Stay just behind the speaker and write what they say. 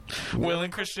Will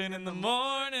and Christian in the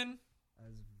morning. That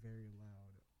was very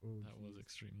loud. Oh, that was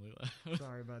extremely loud.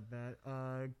 Sorry about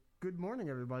that. Good morning,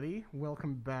 everybody.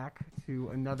 Welcome back to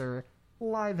another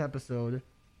live episode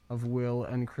of Will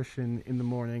and Christian in the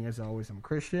morning. As always, I'm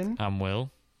Christian. I'm Will.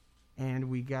 And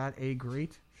we got a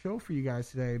great show for you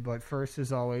guys today. But first,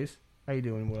 as always, how you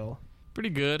doing, Will? Pretty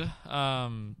good.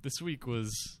 This week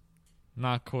was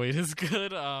not quite as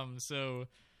good. So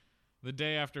the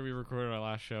day after we recorded our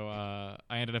last show,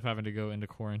 I ended up having to go into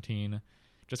quarantine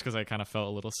just because I kind of felt a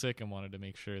little sick and wanted to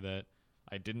make sure that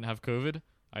I didn't have COVID.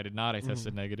 I did not. I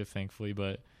tested negative, thankfully,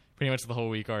 but pretty much the whole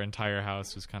week our entire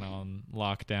house was kind of on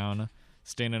lockdown,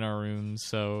 staying in our rooms,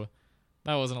 so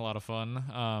that wasn't a lot of fun.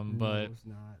 But it was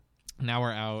not. Now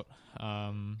we're out.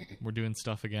 We're doing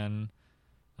stuff again.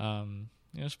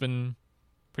 It's been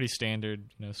pretty standard,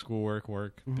 schoolwork,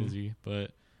 work, busy,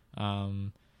 but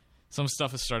some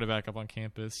stuff has started back up on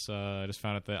campus. I just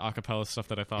found out that a cappella stuff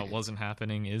that I thought wasn't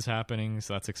happening is happening,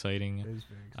 so that's exciting. It is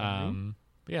very exciting.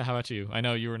 But yeah, how about you? I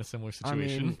know you were in a similar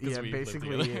situation.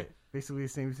 Basically the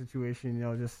same situation,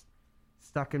 just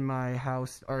stuck in my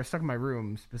house, or stuck in my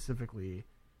room specifically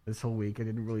this whole week. I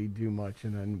didn't really do much,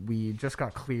 and then we just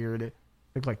got cleared, I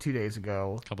think like 2 days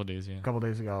ago. A couple days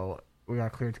ago, we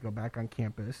got cleared to go back on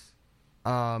campus.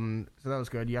 So that was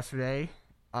good. Yesterday,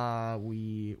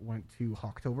 we went to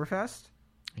Hawktoberfest.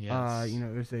 Yes.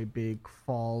 It was a big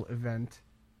fall event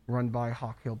run by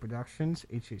Hawk Hill Productions,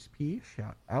 HSP,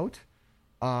 shout out.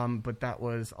 But that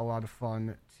was a lot of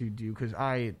fun to do because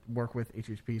I work with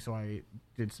HSP, so I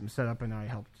did some setup and I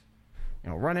helped,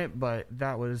 run it. But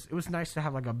it was nice to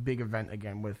have like a big event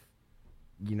again with,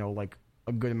 like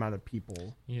a good amount of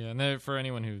people. Yeah, and there, for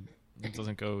anyone who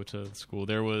doesn't go to school,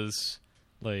 there was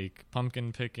like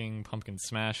pumpkin picking, pumpkin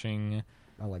smashing.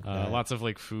 I like that. Lots of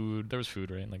like food. There was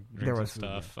food, right? Like drinks and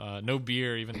stuff. Yeah. No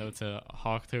beer, even though it's a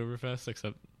Hawktoberfest,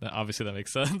 except that obviously that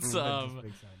makes sense. That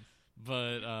makes sense.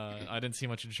 But I didn't see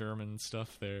much German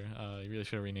stuff there. You really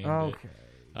should have renamed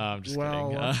it. Just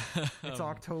kidding. It's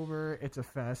October. It's a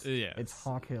fest. Yeah, it's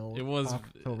Hawk Hill. It was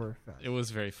Oktoberfest. It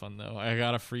was very fun though. I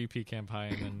got a free pecan pie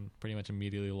and then pretty much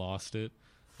immediately lost it.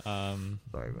 Sorry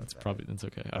about that. It's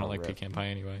okay. I don't like pecan pie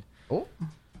anyway. Oh,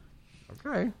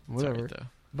 okay, whatever. Right,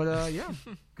 but yeah,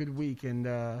 good week, and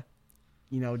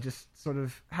just sort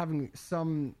of having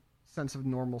some sense of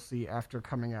normalcy after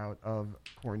coming out of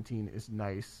quarantine is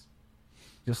nice.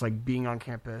 Just like being on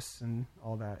campus and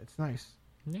all that, it's nice.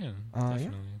 Yeah,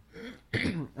 definitely.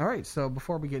 Yeah. All right, so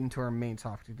before we get into our main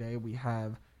talk today, we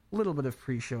have a little bit of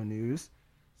pre-show news.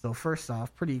 So first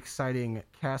off, pretty exciting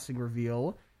casting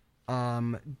reveal.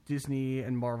 Disney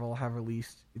and Marvel have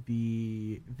released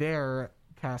their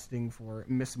casting for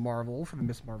Miss Marvel for the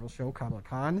Miss Marvel show, Kamala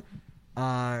Khan.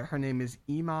 Her name is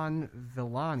Iman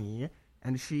Vellani,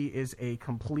 and she is a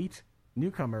complete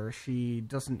newcomer. She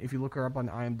doesn't, if you look her up on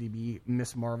IMDb,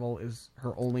 Miss Marvel is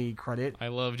her only credit. I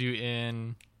loved you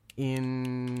in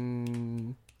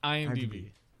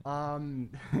IMDb.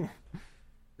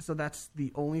 So that's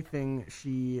the only thing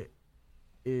she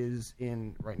is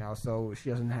in right now. So she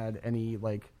hasn't had any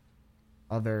like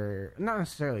other, not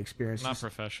necessarily experience, not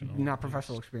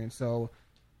professional experience. So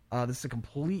this is a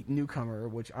complete newcomer,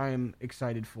 which I am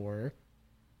excited for.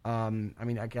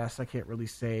 I guess I can't really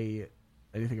say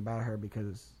anything about her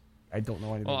because I don't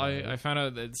know anything about her. I found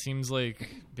out that it seems like,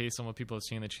 based on what people have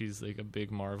seen, that she's like a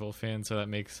big Marvel fan, so that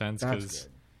makes sense because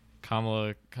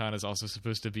Kamala Khan is also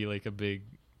supposed to be like a big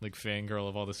like fangirl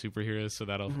of all the superheroes, so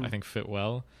that'll I think fit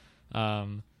well.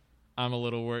 I'm a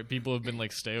little worried. People have been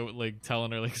like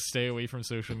telling her like stay away from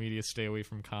social media, stay away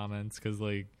from comments, because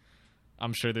like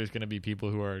I'm sure there's gonna be people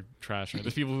who are trashing her.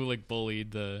 There's people who like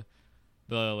bullied the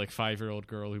like 5-year-old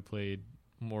girl who played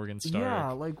Morgan Stark.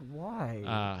 Yeah, like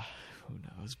why? Who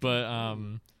knows? But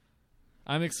I'm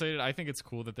excited. I think it's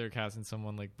cool that they're casting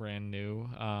someone like brand new.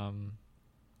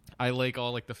 I like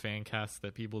all like the fan casts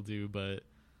that people do, but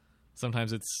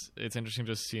sometimes it's interesting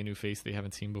just to see a new face they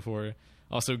haven't seen before.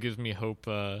 Also gives me hope.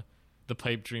 The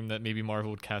pipe dream that maybe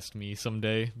Marvel would cast me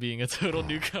someday, being a total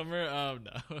newcomer. No,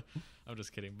 I'm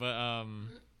just kidding.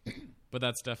 But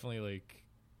that's definitely like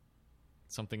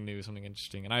something new, something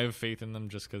interesting, and I have faith in them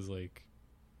just because like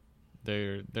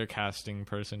their casting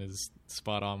person is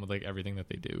spot on with like everything that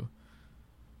they do.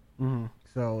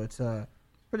 So it's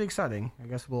pretty exciting. I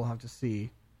guess we'll have to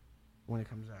see when it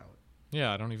comes out.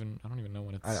 Yeah, I don't even know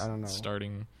when it's I don't know.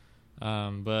 starting.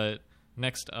 But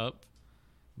next up,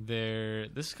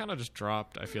 this kind of just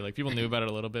dropped. I feel like people knew about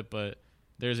it a little bit, but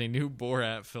there's a new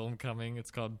Borat film coming. It's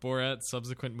called Borat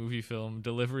Subsequent Movie Film: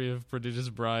 Delivery of Prodigious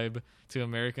Bribe to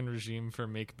American Regime for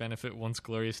Make Benefit Once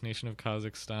Glorious Nation of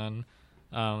Kazakhstan.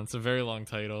 It's a very long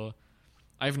title.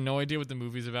 I have no idea what the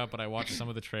movie's about, but I watched some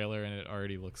of the trailer and it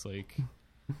already looks like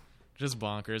just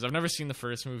bonkers. I've never seen the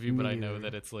first movie, but I know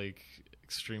that it's like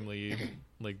extremely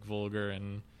like vulgar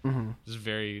and just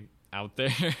very out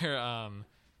there.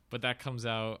 But that comes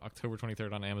out October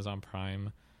 23rd on Amazon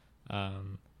Prime.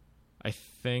 I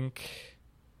think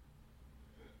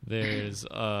there's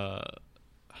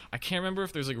I can't remember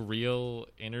if there's like real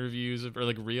interviews or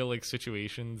like real like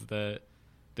situations that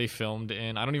they filmed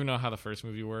in. I don't even know how the first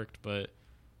movie worked, but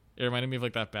it reminded me of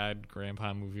like that Bad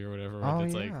Grandpa movie or whatever. Where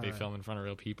it's like they film in front of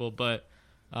real people, but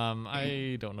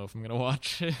I don't know if I'm gonna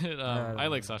watch it. I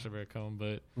like Sacha Baron Cohen,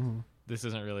 but this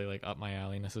isn't really like up my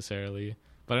alley necessarily.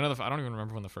 But I know I don't even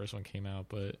remember when the first one came out,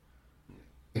 but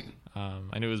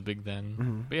I knew it was big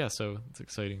then. But yeah, so it's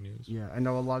exciting news. Yeah, I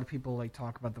know a lot of people like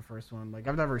talk about the first one. Like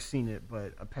I've never seen it,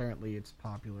 but apparently it's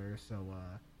popular. So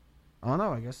I don't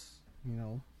know. I guess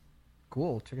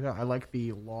cool. Check it out. I like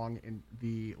the long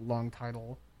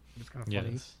title. It's kind of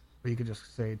funny. Yes. But you could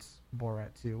just say it's Borat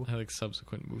 2. I like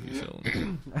subsequent movie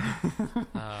film.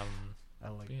 I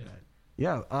like that.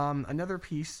 Yeah. Another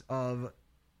piece of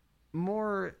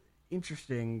more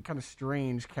interesting, kind of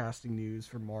strange casting news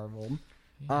for Marvel.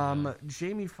 Yeah.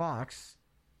 Jamie Foxx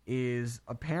is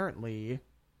apparently,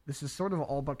 this is sort of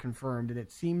all but confirmed, and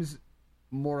it seems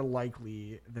more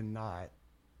likely than not,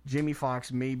 Jamie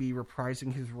Foxx may be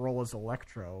reprising his role as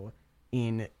Electro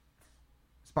in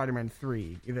Spider-Man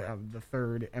 3, the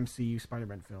third MCU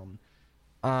Spider-Man film.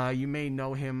 You may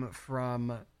know him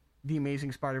from The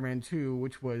Amazing Spider-Man 2,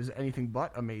 which was anything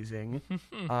but amazing,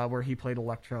 where he played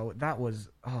Electro. That was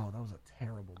a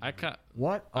terrible movie.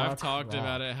 I've talked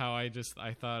about it, how I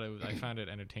found it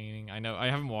entertaining. I know I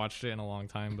haven't watched it in a long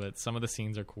time, but some of the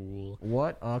scenes are cool.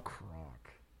 What a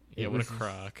crock. Yeah, what a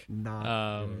crock.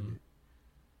 Not good.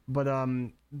 But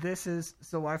this is,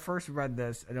 so I first read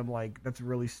this and I'm like, that's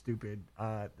really stupid.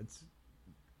 I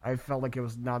felt like it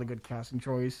was not a good casting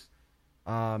choice.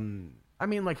 I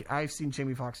mean, like, I've seen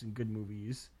Jamie Foxx in good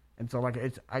movies, and so like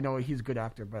I know he's a good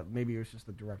actor, but maybe it was just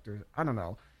the director. I don't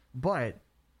know. But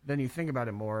then you think about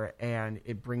it more, and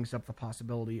it brings up the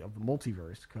possibility of the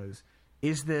multiverse. Because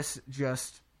is this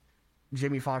just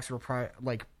Jamie Foxx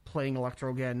playing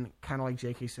Electro again, kind of like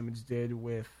J.K. Simmons did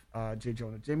with J.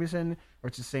 Jonah Jameson, or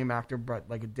it's the same actor but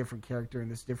like a different character in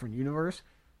this different universe?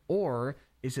 Or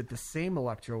is it the same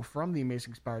Electro from the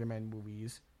Amazing Spider-Man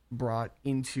movies brought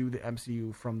into the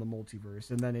MCU from the multiverse?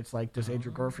 And then it's like, does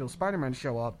Andrew Garfield's Spider-Man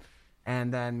show up?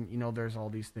 And then, there's all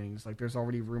these things. Like, there's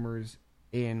already rumors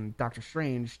in Doctor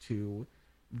Strange 2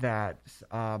 that,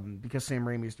 because Sam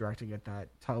Raimi is directing it, that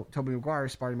Tobey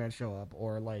Maguire's Spider-Man show up,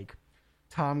 or like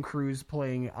Tom Cruise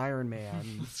playing Iron Man.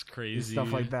 It's crazy.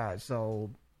 Stuff like that. So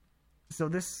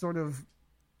this sort of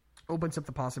opens up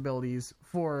the possibilities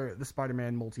for the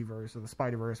Spider-Man multiverse, or the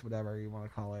Spider-Verse, whatever you want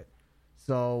to call it.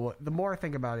 So the more I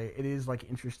think about it, it is like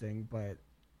interesting, but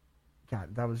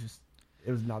God, it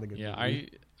was not a good movie.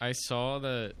 Yeah, I saw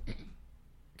that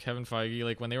Kevin Feige,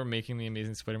 like when they were making the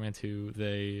Amazing Spider-Man 2,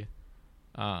 they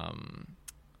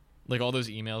like all those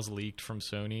emails leaked from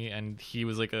Sony, and he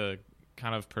was like a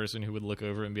kind of person who would look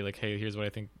over and be like, hey, here's what I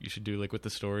think you should do like with the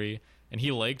story. And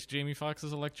he liked Jamie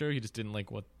Foxx's Electro. He just didn't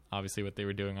like what they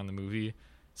were doing on the movie.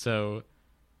 So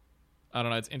I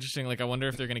don't know. It's interesting. Like, I wonder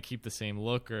if they're going to keep the same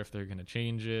look or if they're going to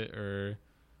change it. Or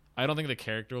I don't think the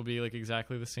character will be like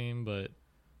exactly the same, but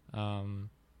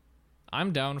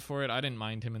I'm down for it. I didn't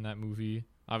mind him in that movie.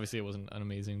 Obviously, it wasn't an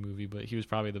amazing movie, but he was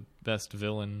probably the best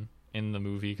villain in the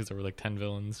movie because there were like 10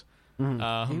 villains. He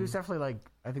was definitely like,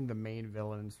 I think, the main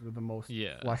villain, sort of the most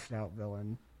fleshed out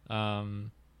villain.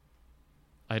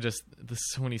 There's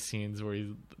so many scenes where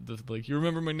he's like, you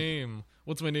remember my name?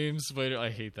 What's my name, Spider? I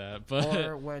hate that. But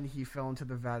or when he fell into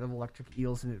the vat of electric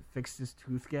eels and it fixed his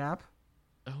tooth gap.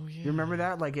 Oh yeah, you remember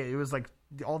that? Like it was like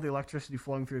all the electricity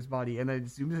flowing through his body, and then it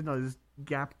zooms in on his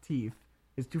gap teeth,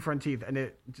 his two front teeth, and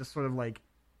it just sort of like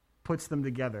puts them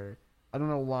together. I don't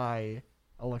know why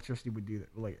electricity would do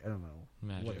that. Like, I don't know.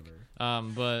 Magic. Whatever.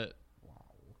 But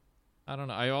I don't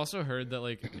know. I also heard that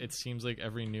like it seems like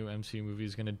every new MCU movie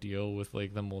is going to deal with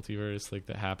like the multiverse, like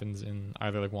that happens in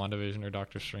either like WandaVision or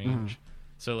Doctor Strange.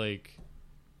 So like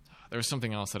there was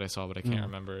something else that I saw, but I can't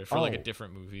remember, for like a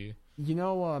different movie.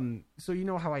 So you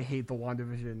know how I hate the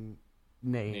WandaVision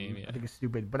name. Yeah. I think it's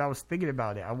stupid, but I was thinking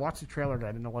about it. I watched the trailer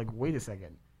again, and I'm like, wait a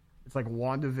second. It's like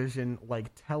WandaVision,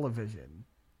 like television.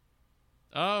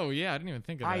 Oh yeah, I didn't even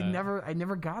think of that. I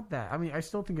never got that. I mean, I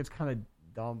still think it's kind of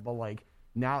dumb, but like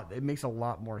now it makes a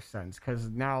lot more sense, because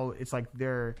now it's like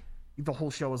the whole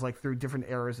show is like through different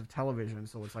eras of television,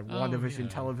 so it's like WandaVision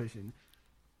television.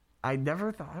 I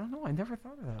never thought of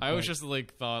that. I always just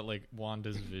like thought like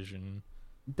Wanda's vision.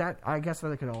 that I guess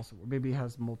that it could also maybe it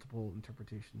has multiple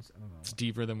interpretations. I don't know. It's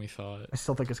deeper than we thought. I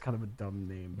still think it's kind of a dumb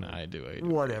name. Nah, I do.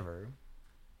 Whatever.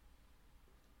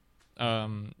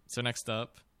 So next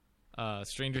up,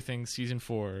 Stranger Things season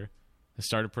 4 has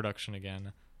started production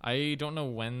again. I don't know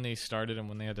when they started and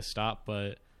when they had to stop,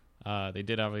 but they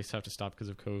did obviously have to stop because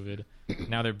of COVID.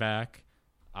 Now they're back.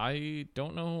 I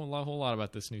don't know a whole lot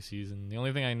about this new season. The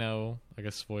only thing I know, I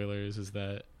guess spoilers, is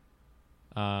that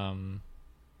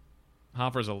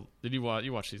Hopper's did you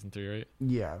watch season 3, right?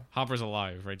 Yeah. Hopper's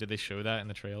alive, right? Did they show that in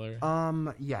the trailer?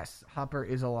 Yes. Hopper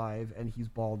is alive and he's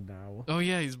bald now. Oh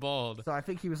yeah, he's bald. So I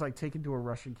think he was like taken to a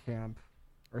Russian camp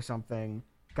or something.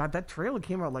 God, that trailer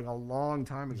came out like a long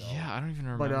time ago. Yeah, I don't even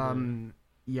remember.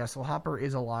 But yeah, so Hopper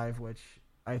is alive, which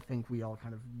I think we all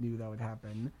kind of knew that would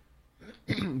happen.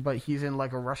 But he's in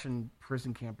like a Russian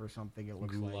prison camp or something. It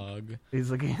looks Gulag. like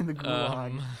he's like in the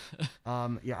Gulag.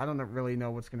 Yeah, I don't really know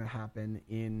what's gonna happen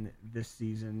in this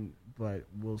season, but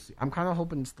we'll see. I'm kind of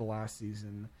hoping it's the last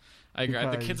season. I agree.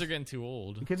 The kids are getting too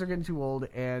old. The kids are getting too old,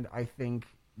 and I think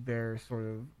they're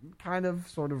kind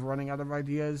of running out of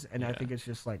ideas. And I think it's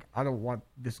just like I don't want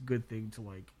this good thing to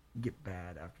like get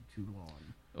bad after too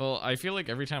long. Well, I feel like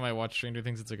every time I watch Stranger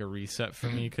Things, it's like a reset for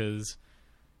me because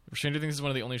Stranger Things is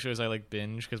one of the only shows I like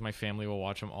binge because my family will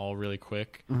watch them all really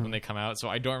quick when they come out. So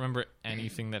I don't remember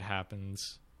anything that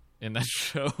happens in that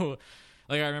show.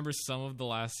 Like I remember some of the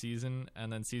last season,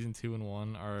 and then season 2 and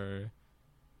 1 are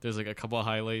there's like a couple of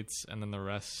highlights, and then the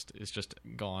rest is just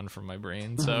gone from my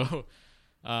brain. So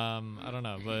I don't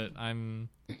know, but I'm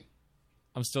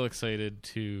still excited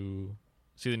to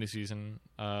see the new season,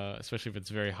 especially if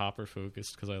it's very Hopper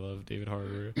focused because I love David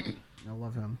Harbour. I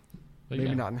love him. But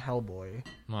Maybe yeah. not in Hellboy.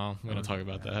 Well, we don't talk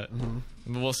about that.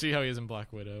 But we'll see how he is in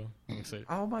Black Widow. I'm excited.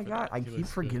 Oh my god, I keep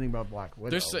forgetting about Black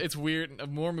Widow. It's weird.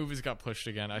 More movies got pushed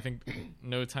again. I think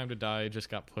No Time to Die just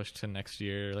got pushed to next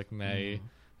year, like May.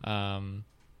 Something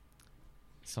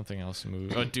else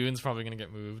moved. Oh, Dune's probably gonna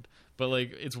get moved. But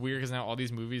like, it's weird because now all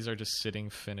these movies are just sitting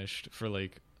finished for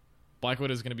like. Black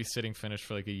Widow is gonna be sitting finished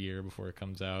for like a year before it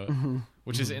comes out,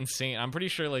 which is insane. I'm pretty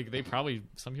sure like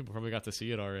some people probably got to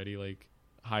see it already, like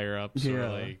higher ups or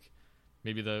like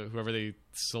maybe whoever they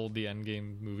sold the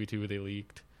Endgame movie to, they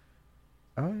leaked.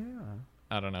 Oh yeah.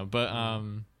 I don't know, but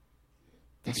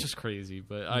it's just crazy.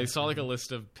 But I saw like a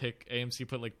list of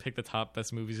AMC pick the top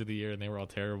best movies of the year, and they were all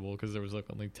terrible because there was like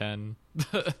only 10.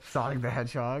 Sonic the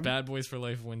Hedgehog. Bad Boys for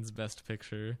Life wins Best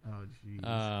Picture. Oh jeez.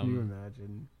 Can you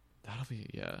imagine? That'll be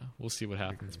we'll see what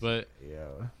happens. But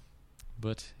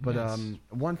But yes.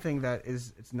 One thing that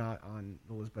it's not on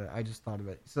the list, but I just thought of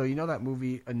it. So you know that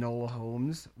movie Enola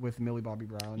Holmes with Millie Bobby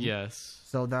Brown? Yes.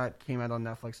 So that came out on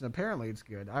Netflix, and apparently it's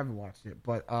good. I haven't watched it,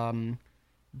 but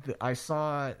I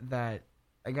saw that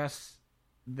I guess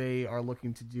they are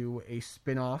looking to do a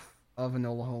spin-off of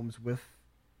Enola Holmes with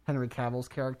Henry Cavill's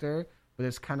character, but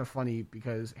it's kind of funny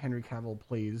because Henry Cavill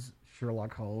plays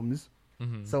Sherlock Holmes.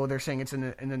 Mm-hmm. So they're saying it's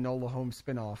an Enola Holmes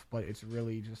spin-off, but it's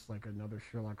really just like another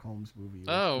Sherlock Holmes movie.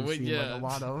 Oh, wait, yeah. Like a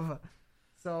lot of.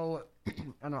 So, I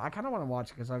don't know. I kind of want to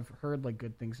watch it because I've heard like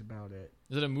good things about it.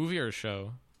 Is it a movie or a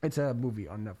show? It's a movie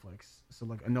on Netflix. So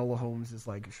like Enola Holmes is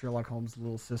like Sherlock Holmes'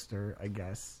 little sister, I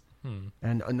guess.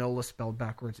 And Enola spelled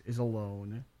backwards is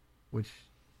alone, which...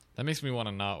 That makes me want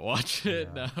to not watch it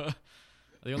Yeah. now.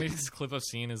 The only clip I've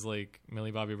seen is like Millie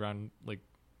Bobby Brown like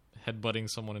headbutting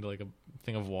someone into like a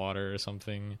thing of water or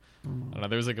something. I don't know.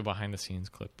 There was like a behind the scenes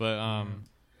clip, but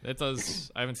it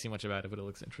does. I haven't seen much about it, but it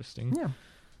looks interesting.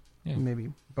 Yeah,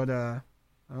 maybe. But I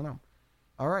don't know.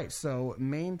 All right, so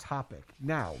main topic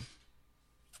now.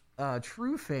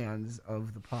 True fans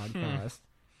of the podcast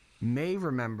may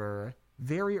remember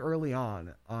very early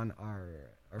on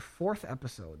our fourth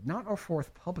episode, not our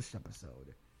fourth published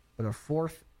episode, but our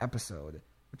fourth episode,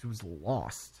 which was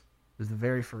Lost. It was the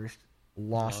very first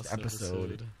Lost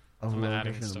episode of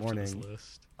Location in the Morning.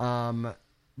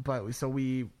 But so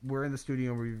we were in the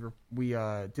studio and we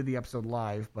did the episode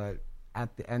live, but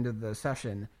at the end of the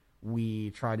session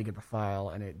we tried to get the file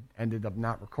and it ended up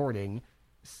not recording,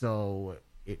 so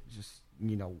it just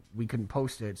we couldn't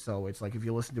post it. So it's like if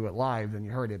you listen to it live then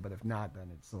you heard it, but if not then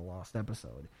it's a lost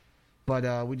episode.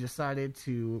 But we decided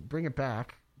to bring it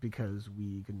back because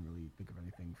we couldn't really think of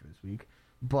anything for this week.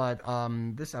 But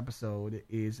this episode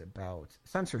is about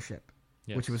censorship,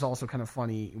 which was also kind of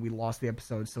funny. We lost the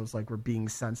episode, so it's like we're being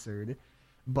censored.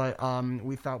 But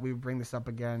we thought we would bring this up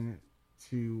again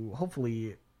to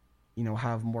hopefully,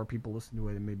 have more people listen to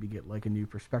it and maybe get like a new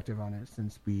perspective on it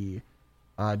since we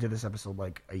did this episode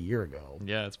like a year ago.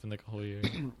 Yeah, it's been like a whole year.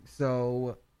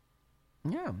 So,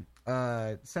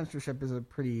 censorship is a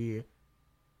pretty,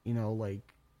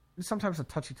 sometimes a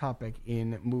touchy topic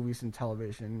in movies and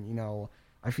television. You know,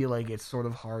 I feel like it's sort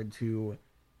of hard to,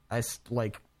 as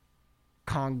like,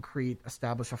 concrete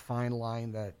establish a fine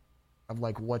line that of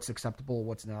like what's acceptable,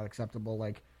 what's not acceptable.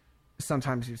 Like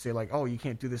sometimes you say like, oh, you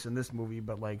can't do this in this movie,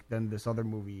 but like then this other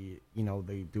movie, you know,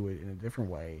 they do it in a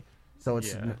different way. So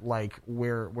it's like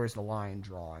where's the line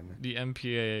drawn? The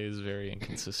MPAA is very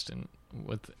inconsistent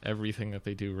with everything that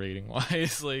they do rating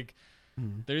wise. Like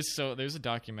there's a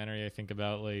documentary I think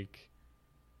about like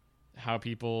how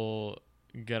people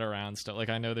get around stuff. Like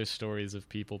I know there's stories of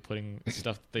people putting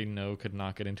stuff that they know could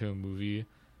not get into a movie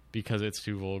because it's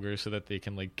too vulgar, so that they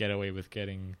can like get away with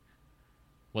getting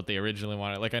what they originally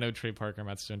wanted. Like I know Trey Parker,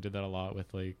 Matt Stone did that a lot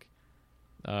with like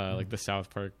the South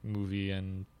Park movie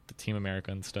and the Team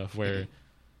America and stuff, where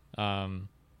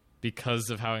because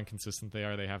of how inconsistent they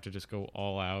are, they have to just go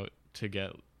all out to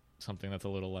get something that's a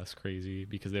little less crazy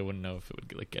because they wouldn't know if it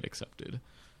would like get accepted.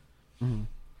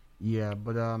 Yeah,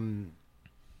 but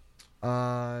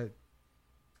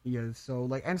yeah, so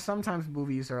like, and sometimes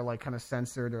movies are like kind of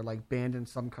censored or like banned in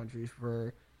some countries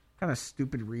for kind of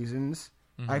stupid reasons.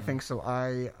 I think so.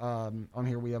 On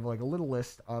here we have like a little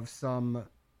list of some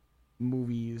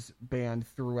movies banned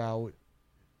throughout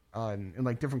in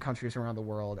like different countries around the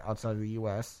world outside of the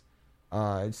U.S.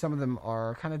 And some of them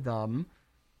are kind of dumb.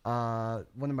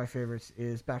 One of my favorites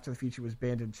is Back to the Future was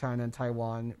banned in China and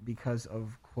Taiwan because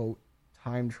of, quote,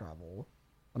 time travel.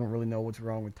 I don't really know what's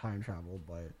wrong with time travel,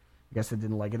 but I guess I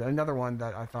didn't like it. Another one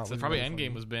that I thought was probably really Endgame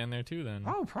funny. was banned there too then.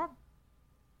 Oh,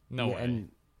 no way. And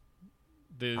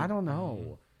I don't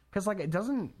know. Because, like, it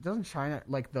doesn't China,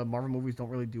 like, the Marvel movies don't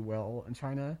really do well in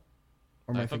China?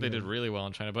 Or I thought they did really well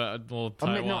in China, but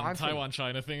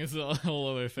Taiwan-China thing is a whole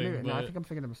other thing. Maybe, no, I think I'm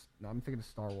thinking of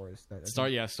Star Wars. Star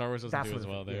Wars doesn't do as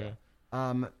well there. Yeah.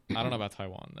 I don't know about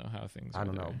Taiwan, though, how things are I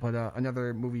don't there. know. But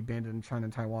another movie banned in China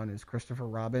and Taiwan is Christopher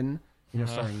Robin,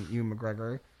 starring Ewan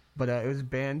McGregor. But it was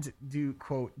banned due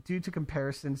to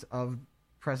comparisons of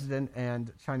President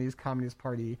and Chinese Communist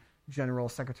Party General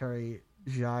Secretary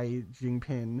Xi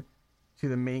Jinping to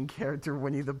the main character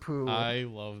Winnie the Pooh. I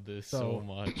love this so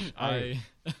much. I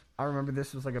remember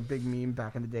this was like a big meme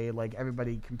back in the day. Like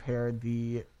everybody compared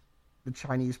the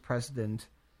Chinese president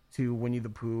to Winnie the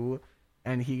Pooh,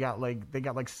 and they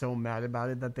got so mad about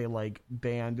it that they like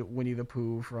banned Winnie the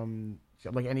Pooh from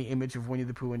like any image of Winnie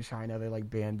the Pooh in China. They like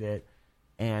banned it,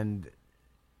 and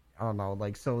I don't know,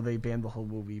 like so they banned the whole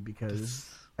movie because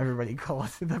everybody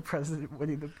calls the president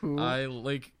Winnie the Pooh.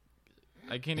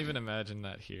 I can't even imagine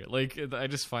that here. Like, I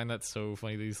just find that so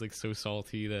funny that he's, like, so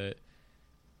salty that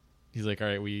he's like, all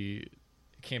right, it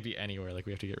can't be anywhere. Like,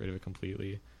 we have to get rid of it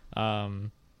completely.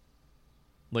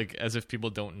 Like, as if people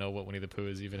don't know what Winnie the Pooh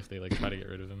is, even if they, like, try to get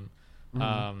rid of him.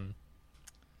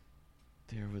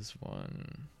 There was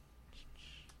one.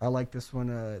 I like this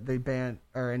one. They banned,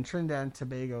 or in Trinidad and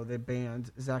Tobago, they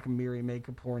banned Zack and Miri Make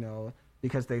a Porno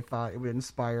because they thought it would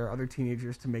inspire other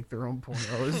teenagers to make their own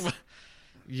pornos.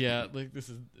 Yeah, like this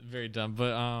is very dumb,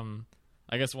 but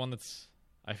I guess one that's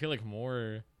I feel like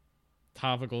more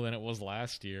topical than it was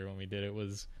last year when we did it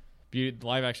was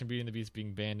live action Beauty and the Beast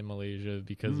being banned in Malaysia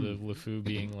because of LeFou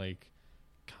being like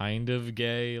kind of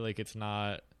gay. Like it's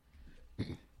not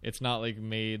like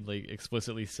made like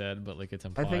explicitly said, but like it's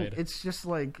implied. I think it's just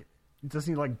like,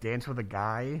 doesn't he like dance with a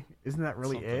guy? Isn't that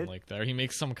really something it? Like that. Or he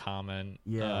makes some comment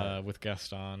with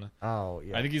Gaston. Oh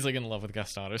yeah. I think he's like in love with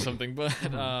Gaston or something, but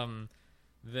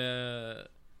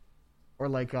or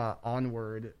like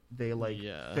Onward, they like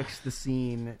fixed the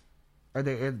scene, or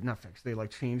they not fixed. They like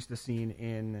changed the scene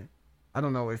in. I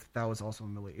don't know if that was also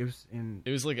in Millie. It was in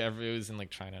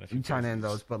like China. In China and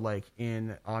those, but like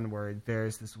in Onward,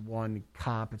 there's this one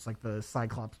cop. It's like the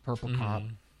Cyclops purple cop,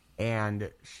 and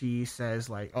she says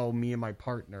like, "Oh, me and my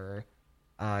partner."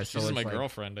 She's so my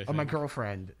girlfriend. I think. Oh, my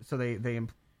girlfriend. So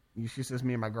she says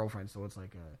me and my girlfriend. So it's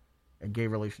like a gay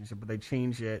relationship, but they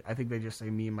change it. I think they just say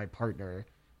me and my partner,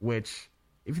 which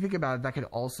if you think about it, that could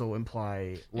also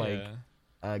imply like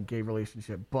a gay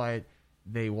relationship, but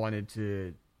they wanted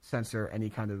to censor any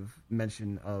kind of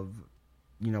mention of,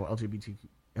 LGBTQ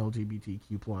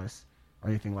plus or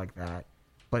anything like that.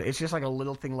 But it's just like a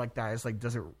little thing like that. It's like,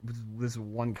 does this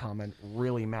one comment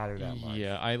really matter that much?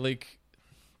 Yeah, I like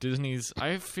Disney's.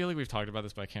 I feel like we've talked about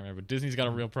this, but I can't remember. Disney's got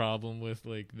a real problem with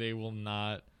like they will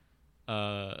not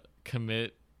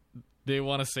commit. They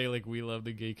want to say like we love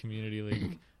the gay community,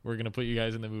 like we're gonna put you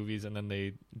guys in the movies, and then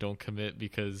they don't commit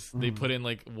because they put in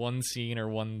like one scene or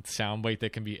one soundbite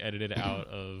that can be edited out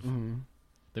of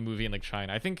the movie in like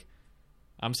China. I think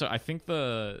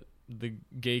the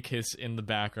gay kiss in the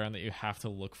background that you have to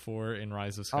look for in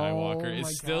Rise of Skywalker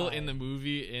is still in the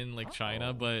movie in like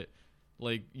China, but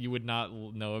like you would not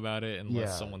know about it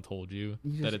unless someone told you,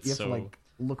 that it's you have so to like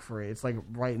look for it. It's like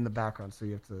right in the background, so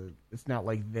you have to. It's not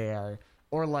like there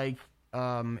or like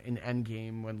in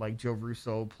Endgame when like Joe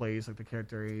Russo plays like the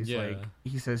character. He's like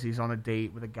he says he's on a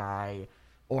date with a guy,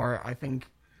 or I think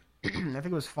I think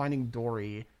it was Finding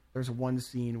Dory. There's one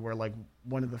scene where like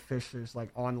one of the fish is like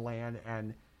on land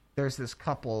and there's this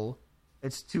couple.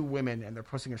 It's two women and they're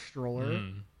pushing a stroller.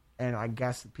 And I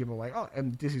guess people are like, oh,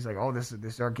 and Disney's like, oh, this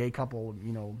is our gay couple,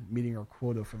 you know, meeting our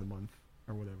quota for the month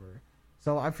or whatever.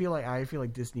 So I feel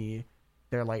like Disney,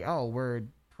 they're like, oh, we're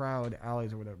proud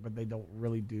allies or whatever, but they don't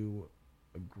really do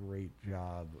a great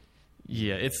job.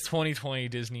 Yeah, it's 2020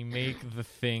 Disney. Make the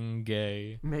thing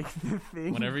gay. Make the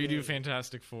thing. Whenever gay. You do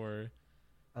Fantastic Four,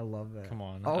 I love that. Come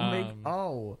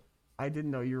on. I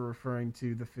didn't know you were referring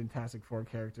to the Fantastic Four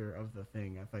character of the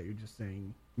Thing. I thought you were just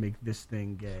saying make this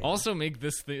thing gay. Also, make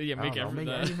this thing. Yeah, make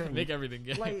everything. Make everything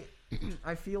gay. Like,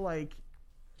 I feel like,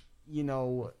 you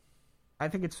know, I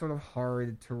think it's sort of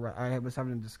hard to. I was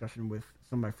having a discussion with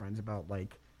some of my friends about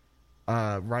like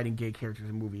writing gay characters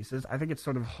in movies. I think it's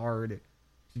sort of hard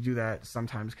to do that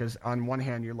sometimes because on one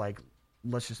hand you're like,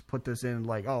 let's just put this in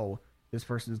like, oh, this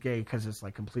person's gay because it's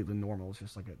like completely normal. It's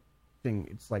just like a thing.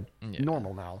 It's like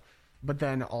normal now. But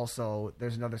then also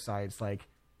there's another side. It's like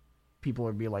people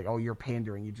would be like, oh, you're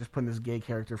pandering. You just put in this gay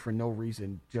character for no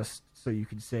reason just so you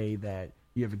could say that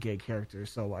you have a gay character.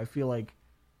 So I feel like,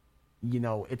 you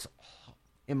know,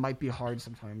 it might be hard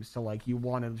sometimes to like you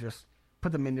want to just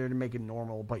put them in there to make it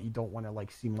normal, but you don't want to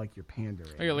like seem like you're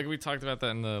pandering. Oh, yeah, like we talked about that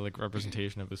in the like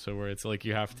representation episode where it's like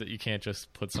you can't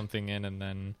just put something in and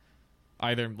then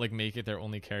either like make it their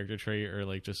only character trait or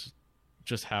like just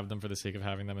have them for the sake of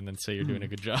having them and then say you're doing a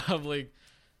good job. Like,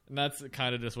 and that's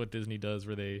kind of just what Disney does,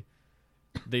 where they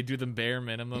do the bare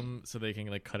minimum so they can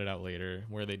like cut it out later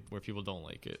where people don't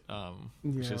like it.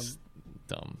 Which is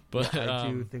dumb. But I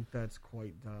do think that's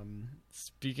quite dumb.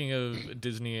 Speaking of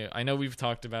Disney, I know we've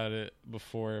talked about it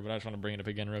before, but I just want to bring it up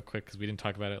again real quick because we didn't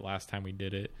talk about it last time we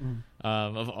did it.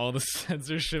 Of all the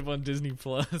censorship on Disney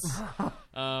Plus,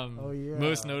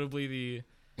 most notably the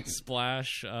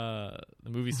Splash, the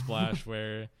movie Splash,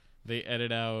 where they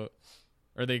edit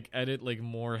like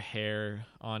more hair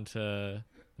onto the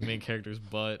main character's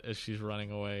butt as she's running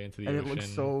away into the ocean. And it looks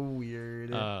so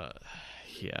weird.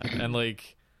 And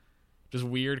like just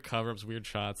weird cover-ups, weird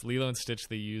shots. Lilo and Stitch,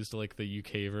 they used like the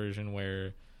UK version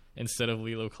where instead of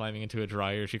Lilo climbing into a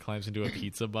dryer, she climbs into a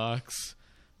pizza box.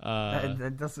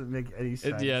 That doesn't make any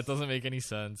sense. It doesn't make any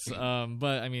sense.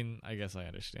 But I mean, I guess I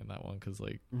understand that one because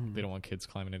like they don't want kids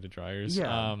climbing into dryers.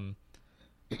 Yeah. And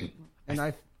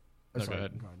go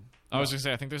ahead. I was gonna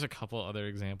say I think there's a couple other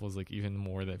examples, like even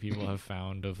more that people have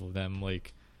found of them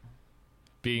like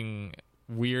being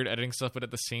weird editing stuff, but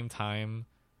at the same time,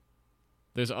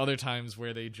 there's other times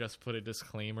where they just put a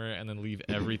disclaimer and then leave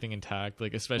everything intact.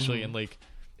 Like especially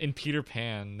in Peter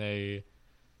Pan, they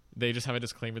just have a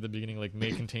disclaimer at the beginning, like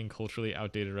may contain culturally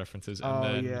outdated references, and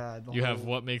then you have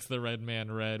what makes the red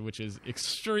man red, which is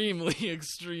extremely,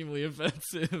 extremely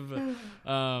offensive.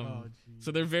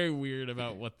 So they're very weird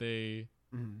about what they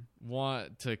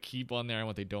want to keep on there and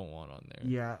what they don't want on there.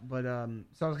 Yeah, but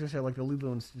so I was gonna say like the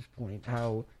Lilo and Stitch point,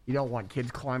 how you don't want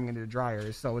kids climbing into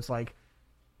dryers. So it's like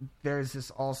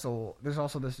there's also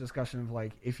this discussion of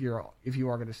like if you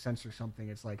are going to censor something,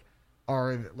 it's like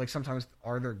sometimes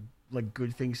are there like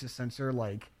good things to censor,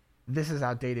 like this is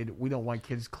outdated, we don't want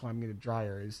kids climbing into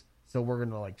dryers, so we're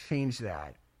gonna like change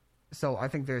that. So I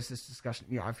think there's this discussion,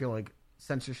 you know, I feel like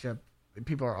censorship,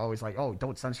 people are always like, oh,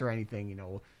 don't censor anything, you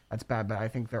know, that's bad, but I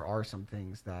think there are some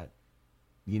things that,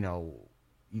 you know,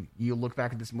 you look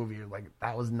back at this movie, you're like,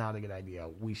 that was not a good idea,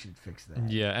 we should fix that.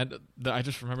 Yeah, and I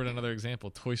just remembered another example,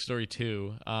 Toy Story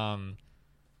 2,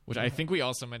 which I think we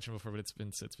also mentioned before, but it's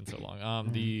been so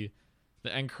long.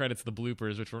 The end credits, the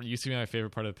bloopers, which used to be my favorite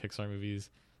part of the Pixar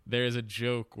movies. There is a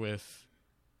joke with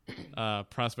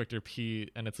Prospector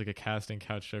Pete, and it's like a casting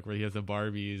couch joke where he has the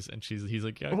Barbies, and he's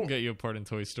like, yeah, I can get you a part in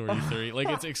Toy Story 3. Like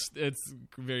it's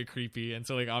very creepy, and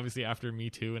so like obviously after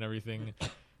Me Too and everything,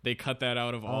 they cut that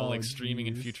out of all like streaming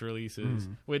and future releases.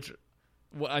 Which,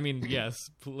 well, I mean, yes,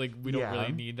 like we don't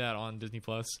really need that on Disney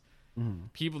Plus.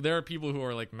 There are people who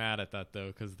are like mad at that though,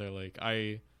 because they're like,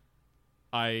 I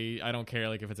don't care,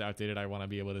 like if it's outdated, I want to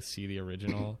be able to see the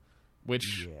original.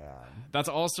 Which that's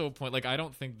also a point. Like I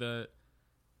don't think that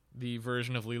the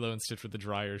version of Lilo and Stitch with the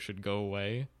dryer should go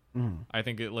away. I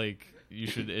think it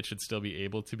should still be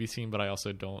able to be seen, but I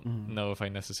also don't know if I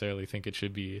necessarily think it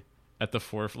should be at the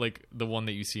forefront, like the one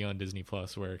that you see on Disney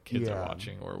Plus where kids are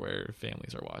watching or where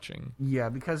families are watching. Yeah,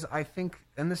 because I think,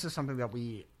 and this is something that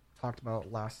we talked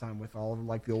about last time with all of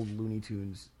like the old Looney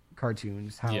Tunes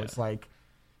cartoons. How Yeah. it's like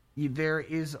there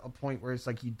is a point where it's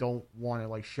like you don't want to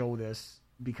like show this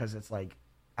because it's like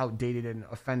outdated and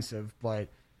offensive, but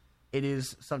it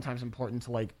is sometimes important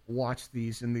to like watch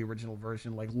these in the original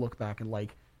version, like look back and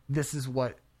like this is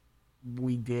what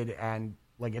we did, and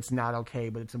like it's not okay,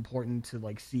 but it's important to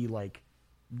like see like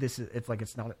this is it's like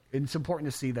it's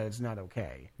important to see that it's not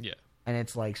okay. Yeah. And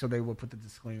it's like, so they would put the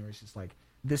disclaimer. It's just like,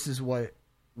 this is what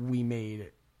we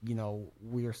made. You know,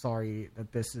 we are sorry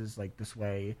that this is like this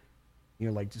way. You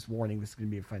know, like just warning, this is going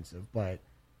to be offensive. But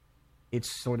it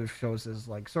sort of shows us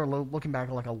like sort of looking back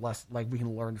like a less like we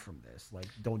can learn from this. Like,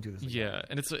 don't do this again. Yeah,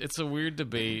 and it's a weird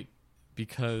debate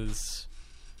because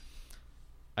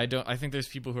I think there's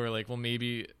people who are like, well,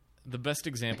 maybe the best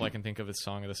example I can think of is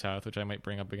Song of the South, which I might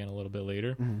bring up again a little bit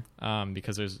later,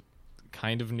 because there's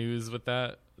kind of news with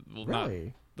that. Well,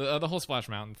 Really? not the whole Splash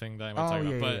Mountain thing that I might talk yeah,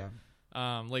 about, but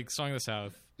yeah. like Song of the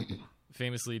South,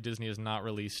 famously Disney has not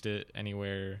released it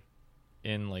anywhere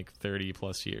in like 30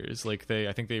 plus years. Like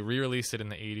I think they re-released it in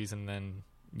the 80s, and then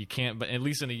you can't, but at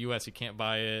least in the US you can't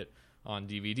buy it on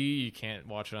DVD, you can't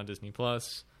watch it on Disney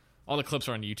Plus. All the clips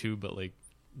are on YouTube, but like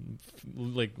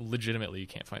legitimately you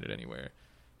can't find it anywhere.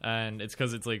 And it's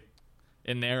because it's like,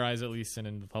 in their eyes at least, and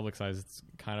in the public's eyes, it's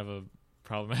kind of a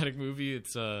problematic movie.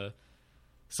 It's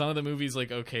some of the movies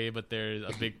like okay, but there's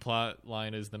a big plot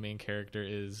line is the main character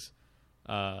is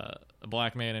a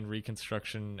black man in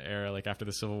Reconstruction era, like after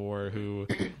the Civil War, who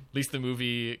at least the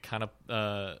movie kind of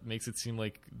makes it seem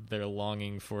like they're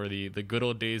longing for the good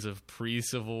old days of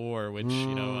pre-Civil War, which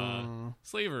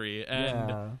slavery.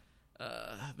 And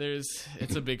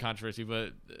it's a big controversy,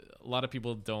 but a lot of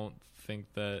people don't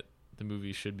think that the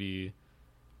movie should be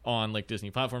on like Disney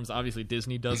platforms. Obviously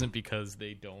Disney doesn't, because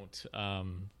they don't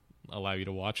allow you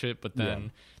to watch it, but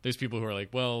then there's people who are like,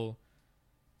 well,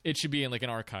 it should be in like an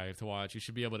archive to watch. You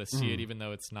should be able to see it even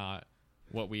though it's not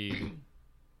what we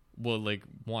will like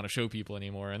want to show people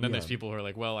anymore. And then there's people who are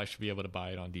like, well, I should be able to buy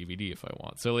it on DVD if I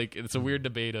want. So like it's a weird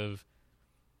debate of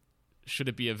should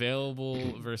it be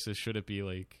available versus should it be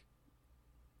like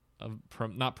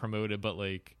not promoted, but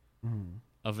like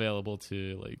available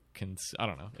to like I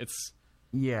don't know. It's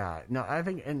No, I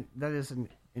think, and that is an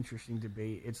interesting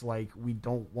debate. It's like we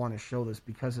don't want to show this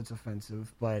because it's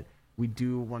offensive, but we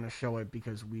do want to show it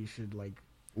because we should like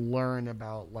learn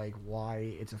about like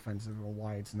why it's offensive and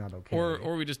why it's not okay.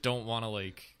 Or we just don't want to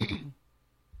like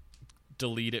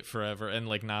delete it forever and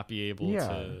like not be able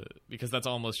to, because that's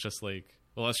almost just like,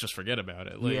 well, let's just forget about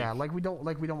it. Like we don't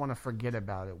want to forget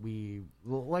about it.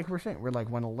 Like we're saying, we're like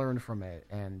want to learn from it,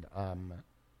 and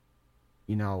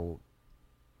you know,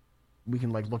 we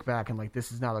can like look back and like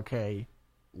this is not okay.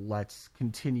 Let's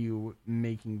continue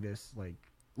making this like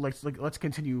let's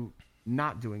continue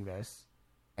not doing this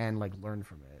and like learn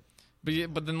from it.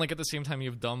 But then like at the same time you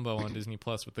have Dumbo on Disney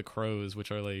Plus with the crows,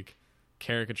 which are like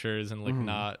caricatures and like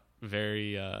not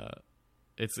very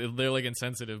they're like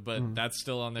insensitive, but that's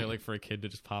still on there like for a kid to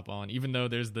just pop on, even though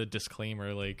there's the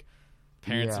disclaimer like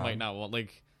parents might not want,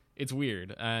 like it's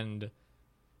weird. And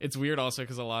it's weird also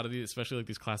because a lot of these, especially like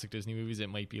these classic Disney movies, it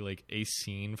might be like a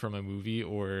scene from a movie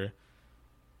or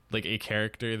like a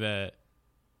character that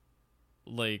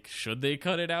like, should they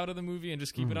cut it out of the movie and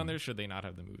just keep it on there? Should they not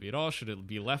have the movie at all? Should it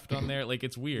be left on there? Like,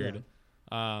 it's weird.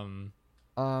 And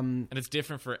it's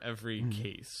different for every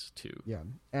case too. Yeah.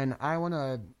 And I want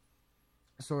to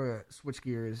sort of switch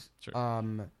gears.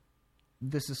 Sure.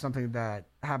 This is something that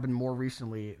happened more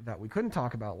recently that we couldn't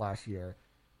talk about last year.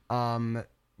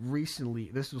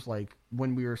 Recently, this was like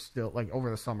when we were still like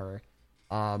over the summer,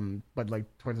 but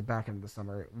like towards the back end of the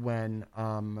summer, when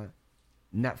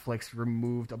Netflix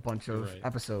removed a bunch of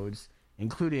episodes,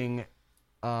 including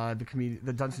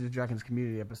the Dungeons and Dragons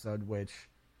community episode, which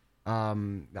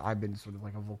I've been sort of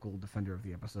like a vocal defender of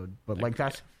the episode, but like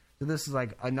so this is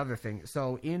like another thing.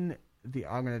 So I'm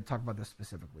going to talk about this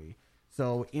specifically.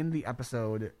 So in the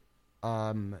episode,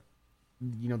 you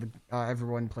know,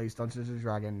 everyone plays Dungeons and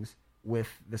Dragons with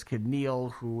this kid Neil,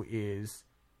 who is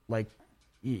like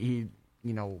he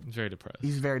you know, very depressed.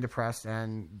 He's very depressed,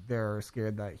 and they're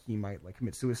scared that he might like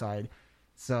commit suicide.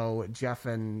 So Jeff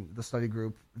and the study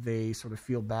group, they sort of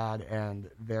feel bad, and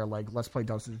they're like, let's play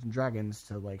Dungeons and Dragons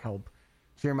to like help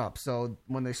cheer him up. So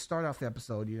when they start off the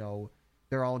episode, you know,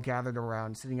 they're all gathered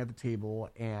around, sitting at the table,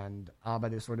 and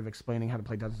Abed is sort of explaining how to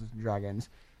play Dungeons and Dragons,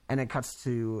 and it cuts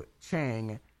to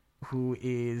Chang, who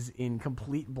is in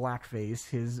complete blackface.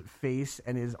 His face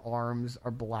and his arms are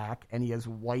black, and he has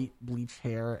white bleached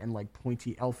hair and like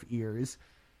pointy elf ears.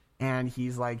 And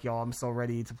he's like, yo, I'm so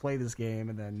ready to play this game.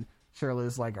 And then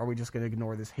Shirley's like, are we just going to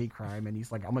ignore this hate crime? And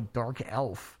he's like, I'm a dark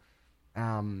elf.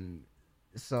 And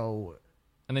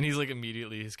And then he's like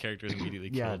his character is immediately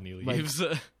killed and he leaves.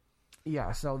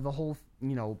 Yeah, so the whole,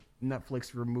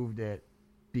 Netflix removed it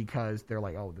because they're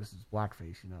like, oh, this is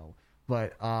blackface,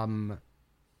 But, I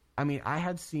mean, I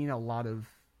hadn't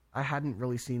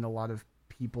really seen a lot of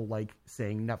people like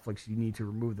saying, Netflix, you need to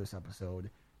remove this episode.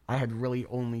 I had really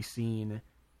only seen,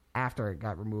 after it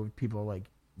got removed, people like,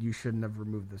 you shouldn't have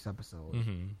removed this episode.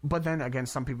 Mm-hmm. But then again,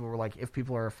 some people were like, if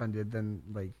people are offended, then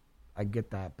like, I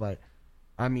get that. But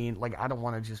I mean, like, I don't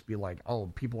want to just be like, oh,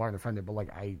 people aren't offended. But like,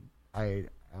 I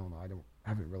don't know.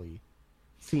 Haven't really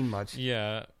seen much.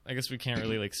 Yeah, I guess we can't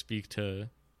really like speak to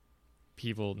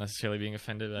people necessarily being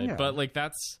offended by it. But like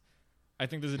I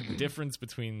think there's a difference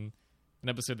between an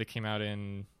episode that came out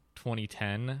in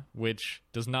 2010, which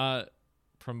does not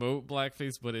promote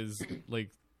blackface, but is like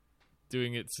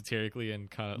doing it satirically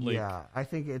and kind of like, yeah, I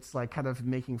think it's like kind of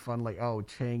making fun, like, oh,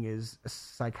 Chang is a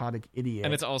psychotic idiot,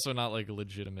 and it's also not like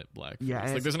legitimate blackface.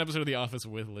 Yeah, like there's an episode of The Office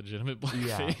with legitimate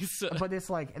blackface. Yeah. But it's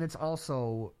like, and it's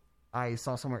also, I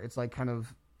saw somewhere, it's like kind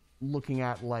of looking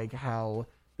at like how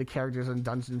the characters in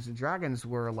Dungeons and Dragons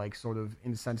were like sort of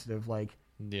insensitive, like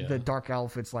the dark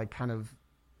elf, it's like kind of,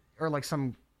 or like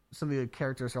some of the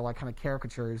characters are like kind of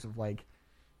caricatures of like,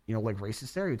 like racist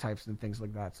stereotypes and things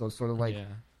like that. So it's sort of like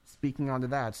speaking onto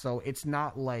that. So it's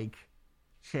not like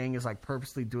Chang is like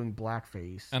purposely doing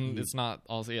blackface, and it's not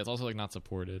also it's also like not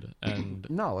supported. And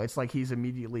no, it's like he's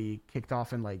immediately kicked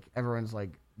off, and like everyone's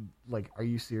like, are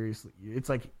you serious? It's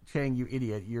like, Chang, you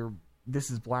idiot,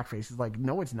 this is blackface. It's like,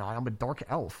 no, it's not. I'm a dark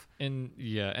elf. And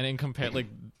in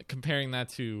comparing that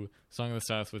to Song of the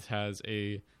South, which has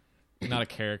not a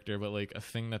character, but like a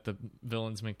thing that the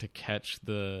villains make to catch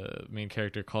the main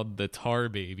character called the Tar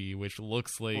Baby, which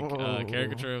looks like a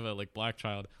caricature of a like black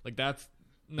child. Like that's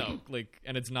like,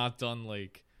 and it's not done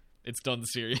like, it's done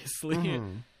seriously.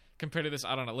 Mm-hmm. Compared to this,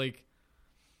 I don't know. Like,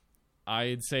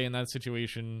 I'd say in that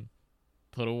situation,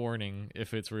 put a warning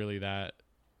if it's really that.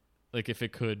 Like, if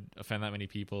it could offend that many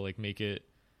people, like make it,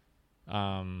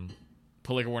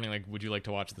 put like a warning, like, would you like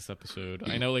to watch this episode?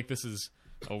 I know like this is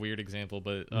a weird example,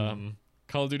 but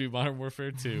Call of Duty Modern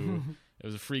Warfare 2, it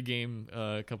was a free game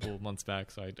a couple of months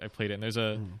back, so I played it, and there's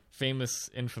a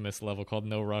infamous level called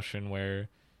No Russian, where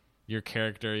you're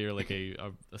like a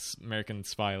American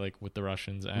spy, like with the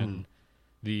Russians, and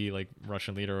the like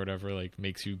Russian leader or whatever like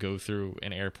makes you go through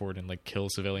an airport and like kill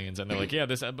civilians, and they're like, yeah,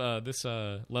 this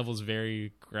level's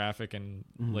very graphic and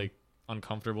like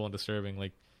uncomfortable and disturbing,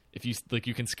 like if you like,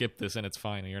 you can skip this and it's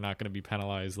fine and you're not going to be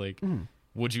penalized, like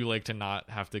would you like to not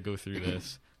have to go through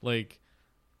this? Like,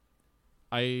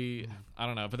 I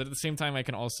don't know, but at the same time, I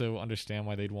can also understand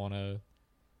why they'd want to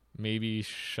maybe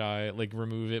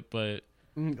remove it, but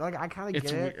like, I kind of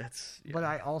get it, but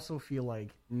I also feel like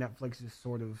Netflix is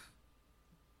sort of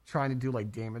trying to do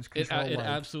like damage control. It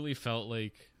absolutely felt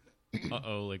like,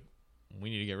 like we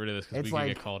need to get rid of this because we can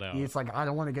get called out. It's like, I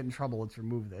don't want to get in trouble, let's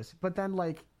remove this. But then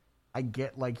like, I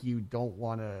get like you don't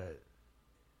want to.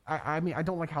 I mean, I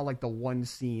don't like how like the one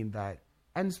scene that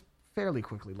ends fairly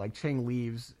quickly, like Chang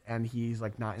leaves and he's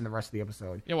like not in the rest of the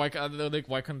episode. Yeah, why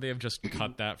couldn't they have just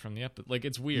cut that from the episode? Like,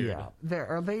 it's weird.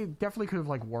 Yeah, they definitely could have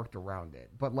like worked around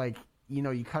it, but like,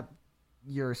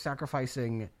 you're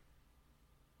sacrificing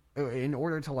in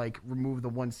order to like remove the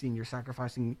one scene. You're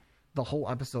sacrificing the whole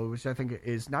episode, which I think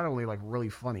is not only like really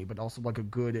funny, but also like a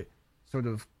good sort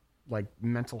of like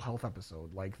mental health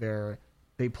episode. Like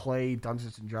they play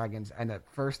Dungeons and Dragons, and at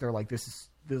first they're like,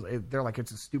 they're like,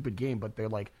 it's a stupid game, but they're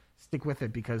like, stick with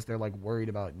it because they're like worried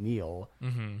about Neil.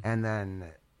 And then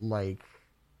like,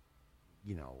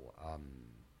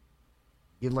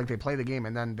 like they play the game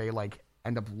and then they like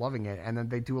end up loving it, and then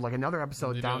they do like another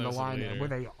episode down the line where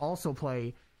they also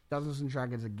play Dungeons and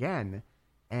Dragons again,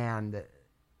 and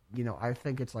I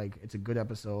think it's like, it's a good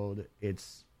episode.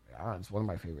 It's one of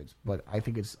my favorites, but I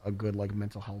think it's a good like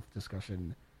mental health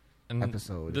discussion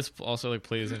episode. This also like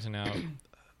plays into now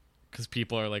because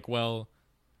people are like, well,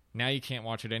 now you can't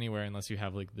watch it anywhere unless you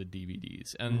have like the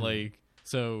DVDs, and like,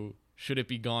 so should it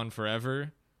be gone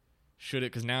forever? Should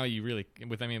it? Because now you really,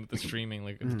 with the streaming,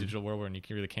 like the digital world, where you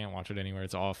really can't watch it anywhere.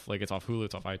 It's off. Like, it's off Hulu,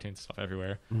 it's off iTunes, it's off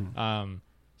everywhere.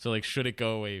 So like, should it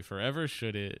go away forever?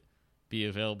 Should it be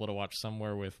available to watch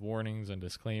somewhere with warnings and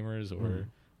disclaimers, or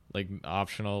like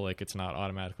optional, like it's not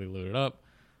automatically loaded up?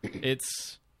 We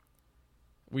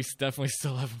definitely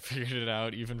still haven't figured it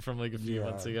out, even from like a few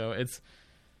months ago.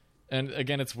 And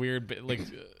again, it's weird, but like,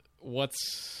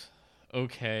 what's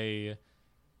okay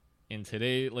in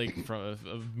today, like from a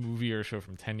movie or a show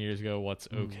from 10 years ago, what's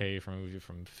okay from a movie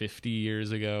from 50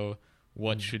 years ago?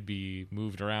 What should be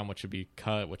moved around? What should be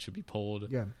cut? What should be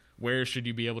pulled? Yeah. where should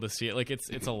you be able to see it? Like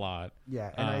it's a lot.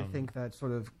 Yeah, and I think that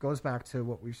sort of goes back to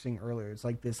what we were saying earlier. It's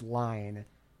like this line.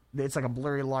 It's like a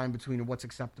blurry line between what's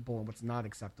acceptable and what's not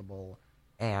acceptable.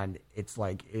 And it's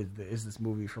like, is this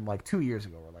movie from like 2 years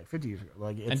ago or like 50 years ago?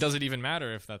 Like, and does it even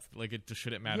matter if that's like it?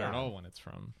 Should it matter at all when it's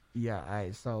from?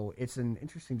 Yeah, so it's an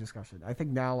interesting discussion. I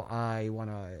think now I want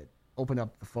to open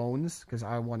up the phones because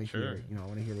I want to hear, I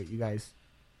want to hear what you guys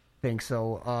think.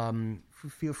 So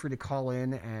feel free to call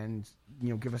in and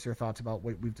give us your thoughts about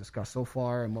what we've discussed so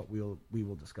far and what we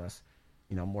will discuss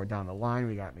more down the line.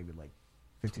 We got maybe like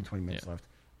 15-20 minutes left,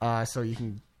 so you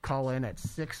can call in at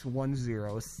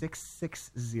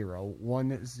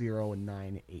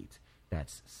 610-660-1098.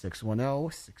 That's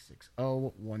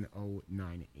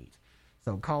 610-660-1098.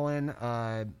 So call in,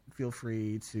 feel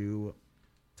free to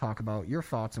talk about your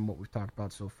thoughts on what we've talked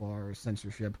about so far,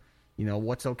 censorship,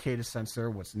 what's okay to censor,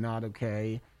 what's not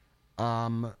okay.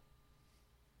 So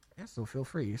feel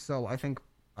free. So I think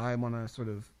I want to sort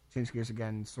of change gears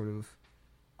again, sort of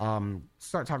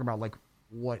start talking about like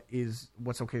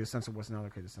what's okay to censor, what's not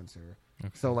okay to censor.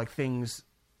 Okay. So like things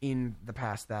in the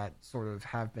past that sort of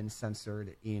have been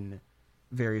censored in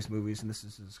various movies, and this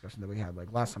is a discussion that we had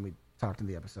like last time we talked in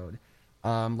the episode.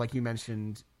 Like you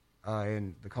mentioned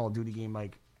in the Call of Duty game,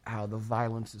 like how the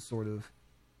violence is sort of,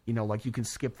 like you can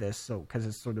skip this, so because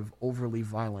it's sort of overly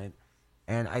violent.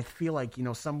 And I feel like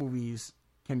some movies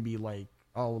can be like,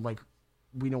 oh, like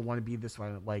we don't want to be this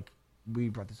violent. Like we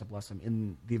brought this up last time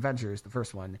in the Avengers, the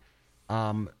first one.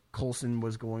 Coulson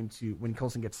was going to, when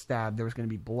Coulson gets stabbed, there was going to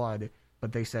be blood,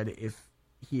 but they said if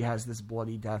he has this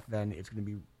bloody death, then it's going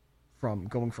to be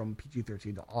going from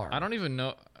PG-13 to R. I don't even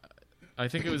know. I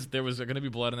think there was going to be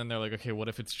blood, and then they're like, okay, what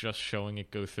if it's just showing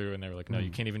it go through? And they were like, no, you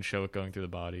can't even show it going through the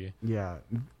body. Yeah.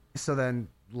 So then,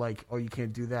 like, oh, you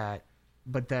can't do that.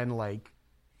 But then, like,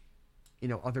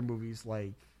 other movies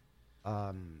like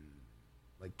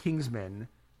Kingsman,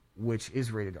 which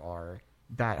is rated R,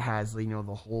 that has the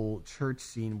whole church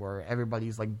scene where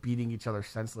everybody's like beating each other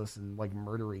senseless and like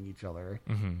murdering each other.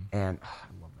 Mm-hmm. And I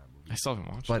love that movie. I still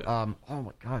haven't watched it. But oh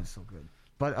my god, it's so good.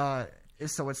 But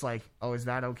so it's like, oh, is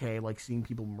that okay? Like seeing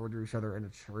people murder each other in a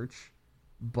church,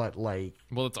 but like,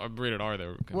 well, it's rated R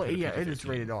though. Well, yeah, it is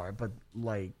rated R, but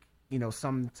like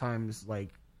sometimes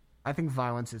like I think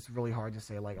violence is really hard to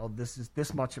say like, oh,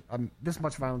 this much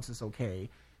violence is okay,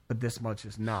 but this much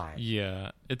is not.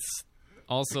 Yeah, it's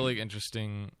also like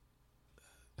interesting,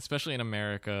 especially in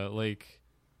America, like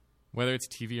whether it's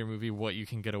TV or movie, what you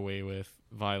can get away with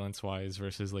violence wise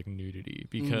versus like nudity,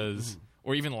 because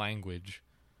or even language.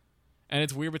 And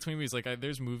it's weird between movies. Like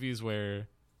there's movies where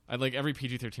like every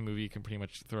PG-13 movie you can pretty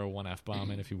much throw one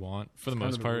F-bomb in if you want, for the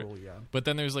most part. Rule, yeah. But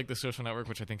then there's like The Social Network,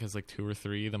 which I think has like 2 or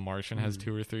 3. The Martian has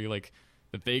 2 or 3, like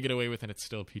that they get away with, and it's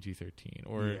still PG-13.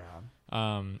 Or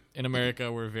in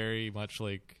America, we're very much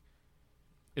like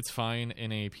it's fine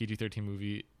in a PG-13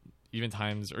 movie, even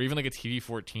times, or even like a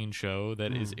TV-14 show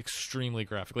that is extremely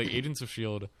graphic. Like Agents of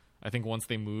S.H.I.E.L.D., I think once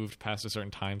they moved past a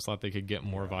certain time slot, they could get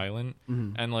more violent.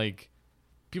 And like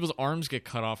people's arms get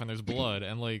cut off and there's blood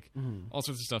and like all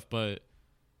sorts of stuff. But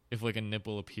if like a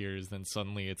nipple appears, then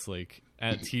suddenly it's like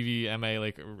at TV, MA,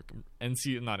 like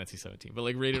not NC-17, but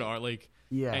like rated R, like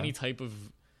any type of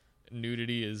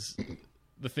nudity is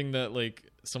the thing that like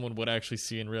someone would actually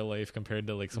see in real life compared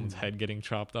to like someone's head getting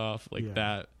chopped off. Like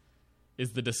that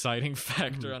is the deciding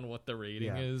factor on what the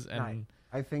rating is. And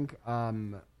I think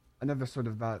another sort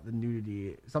of about the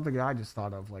nudity, something that I just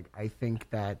thought of, like I think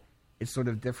that it's sort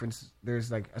of difference.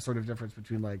 There's like a sort of difference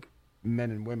between like men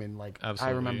and women. Like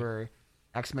I remember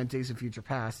X-Men: Days of Future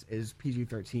Past is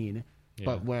PG-13,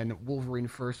 but when Wolverine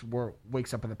first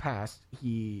wakes up in the past,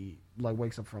 he like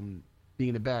wakes up from being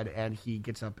in the bed and he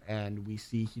gets up and we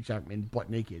see Hugh Jackman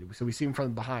butt naked. So we see him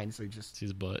from behind. So you just see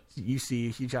his butt. You see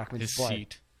Hugh Jackman's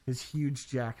butt, his huge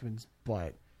Jackman's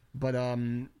butt. But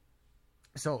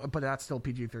but that's still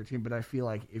PG-13. But I feel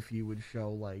like if you would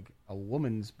show like a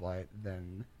woman's butt,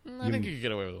 then I think you could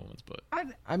get away with a woman's butt.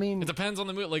 I mean, it depends on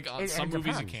the movie. Like on some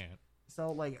movies, you can't.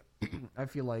 So like, I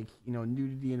feel like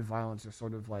nudity and violence are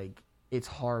sort of like it's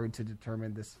hard to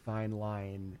determine this fine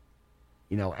line.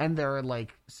 And there are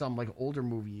like some like older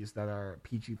movies that are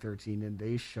PG-13 and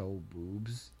they show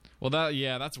boobs. Well,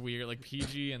 that's weird. Like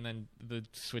PG and then the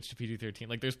switch to PG-13.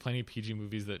 Like there's plenty of PG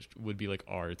movies that would be like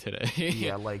R today.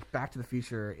 Yeah, like Back to the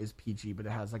Future is PG, but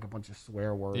it has like a bunch of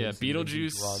swear words. Yeah,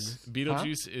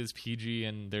 Beetlejuice is PG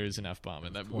and there's an F-bomb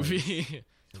in that movie.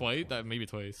 Twice? Maybe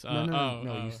twice.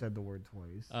 No, you said the word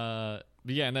twice. But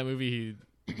yeah, in that movie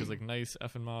he was like, nice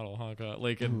effing model, huh?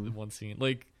 Like in one scene.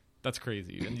 Like that's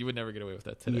crazy, and you would never get away with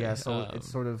that today. Yeah, so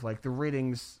it's sort of like the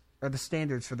ratings or the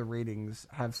standards for the ratings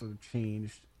have sort of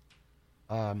changed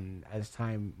as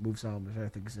time moves on, which I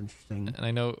think is interesting. And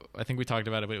I think we talked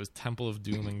about it, but it was Temple of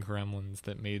Doom and Gremlins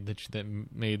that made the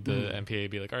MPA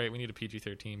be like, all right, we need a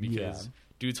PG-13 because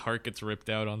dude's heart gets ripped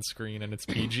out on screen and it's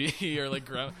PG. Or like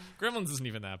Gremlins isn't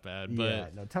even that bad.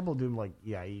 But no, Temple of Doom, like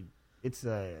he's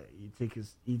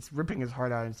ripping his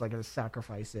heart out and it's like gonna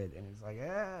sacrifice it, and it's like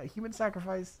human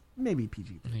sacrifice, maybe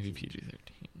PG-13. Maybe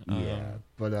PG-13.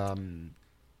 But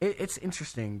it's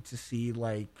interesting to see,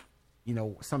 like, you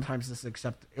know, sometimes this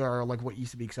or like what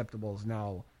used to be acceptable is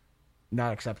now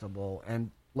not acceptable. And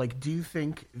like, do you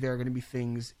think there are going to be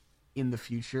things in the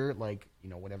future, like, you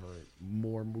know, whatever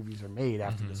more movies are made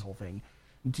after this whole thing?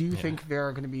 Do you think there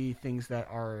are going to be things that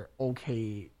are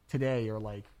okay today, or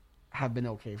like have been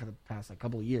okay for the past like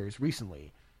couple of years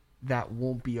recently, that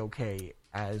won't be okay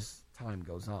as time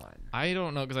goes on? I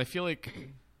don't know, because I feel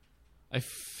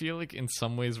like in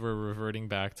some ways we're reverting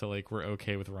back to like we're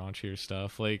okay with raunchier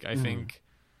stuff. Like I think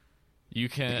you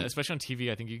can, especially on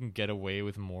TV, I think you can get away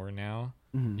with more now.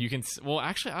 You can, well,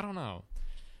 actually, I don't know.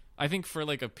 I think for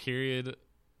like a period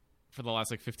for the last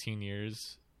like 15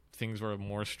 years, things were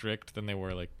more strict than they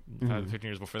were like 15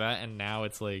 years before that. And now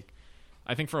it's like,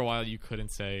 I think for a while you couldn't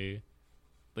say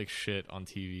like shit on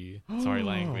TV. Sorry,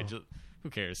 language. Who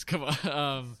cares? Come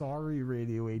on. Sorry,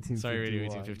 Radio 1851. Sorry, Radio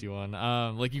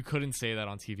 1851. Like you couldn't say that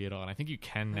on TV at all, and I think you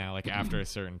can now. Like after a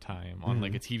certain time on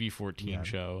like a TV 14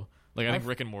 show. Like I think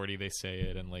Rick and Morty, they say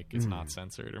it, and like it's not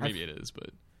censored, or maybe it is,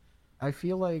 but I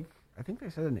feel like I think they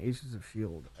said in Agents of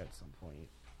Shield at some point.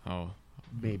 Oh,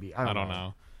 maybe I don't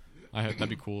know. That'd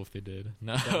be cool if they did.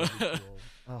 No. That would be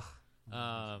cool.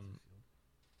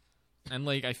 And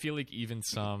like I feel like even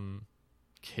some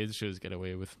kids shows get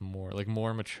away with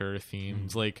more mature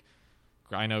themes. Like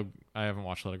I know I haven't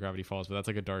watched a lot of Gravity Falls, but that's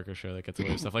like a darker show that gets away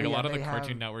with stuff. Like a lot of the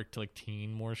Cartoon Network to like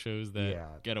teen more shows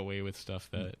that get away with stuff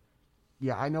that.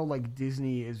 Yeah, I know. Like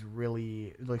Disney is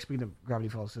really like, speaking of Gravity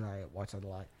Falls, and I watch that a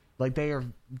lot. Like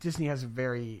Disney is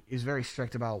very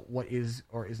strict about what is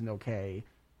or isn't okay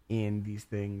in these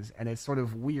things, and it's sort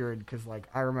of weird because like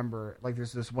I remember like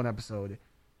there's this one episode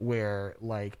where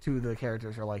like two of the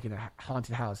characters are like in a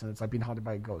haunted house, and it's like being haunted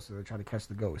by a ghost, so they're trying to catch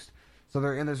the ghost. So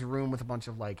they're in this room with a bunch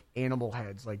of like animal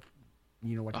heads, like,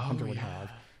 you know, like a hunter would have,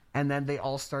 and then they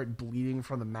all start bleeding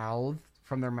from their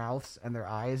mouths and their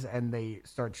eyes, and they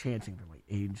start chanting. They're like,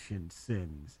 ancient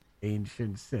sins,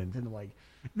 and like,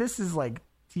 this is like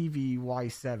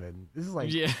TVY7. This is like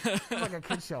this is like a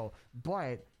kid show,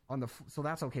 but so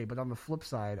that's okay. But on the flip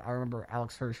side, I remember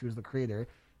Alex Hirsch, who was the creator.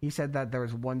 He said that there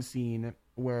was one scene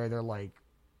where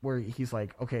he's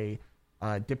like, okay,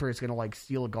 Dipper is gonna like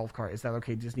steal a golf cart. Is that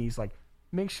okay, Disney? He's like,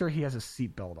 make sure he has a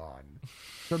seatbelt on.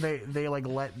 So they like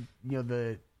let, you know,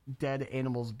 the dead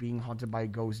animals being haunted by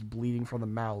ghosts bleeding from the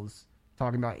mouths,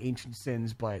 talking about ancient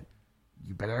sins, but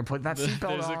you better put that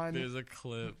seatbelt on. There's a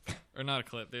clip, or not a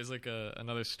clip. There's like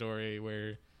another story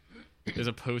where there's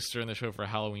a poster in the show for a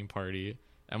Halloween party,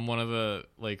 and one of the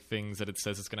like things that it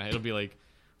says it'll be like,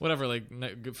 whatever, like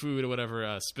food or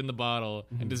whatever, spin the bottle.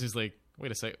 And Disney's like,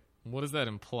 wait a sec, what does that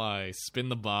imply? Spin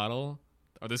the bottle?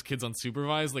 Are those kids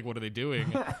unsupervised? Like, what are they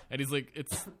doing? And he's like,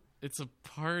 it's a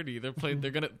party. They're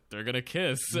gonna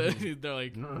kiss. They're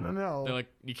like, no. They're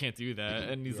like, you can't do that.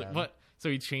 And he's like, what? So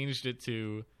he changed it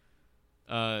to,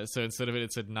 so instead of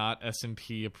it said not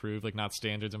S&P approved, like not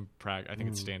standards and I think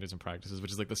it's standards and practices,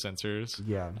 which is like the censors.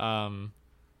 Yeah.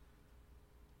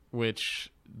 Which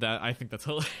I think that's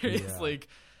hilarious. Yeah. Like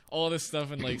all this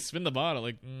stuff and like spin the bottle.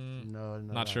 Like, no,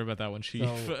 not sure about that one, Chief.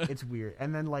 So it's weird.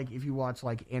 And then like if you watch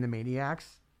like Animaniacs,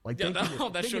 like that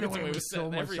show gets away with so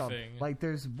much stuff. Like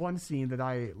there's one scene that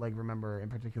I like remember in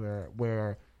particular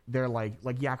where they're like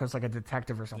Yakko's like a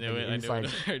detective or something, and he's like,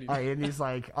 all right, and he's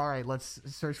like, all right, let's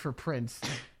search for Prince,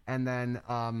 and then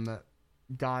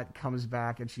Dot comes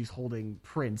back and she's holding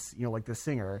Prince, you know, like the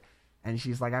singer. And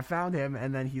she's like, I found him.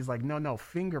 And then he's like, no,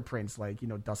 fingerprints, like, you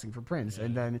know, dusting for Prince. Yeah.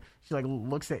 And then she like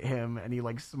looks at him and he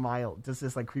like does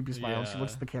this like creepy smile. And she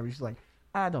looks at the camera. She's like,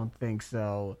 I don't think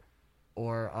so.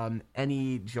 Or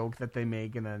any joke that they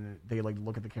make, and then they like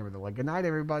look at the camera. They're like, good night,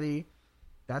 everybody.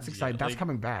 That's exciting. That's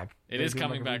coming back. It is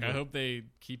coming back. I hope they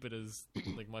keep it as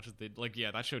like much as they like. Yeah,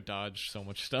 that show dodged so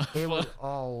much stuff. It was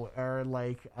or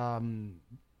like I think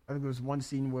there was one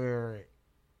scene where.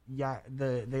 Yeah,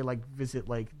 they like visit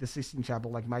like the Sistine Chapel.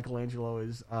 Like Michelangelo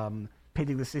is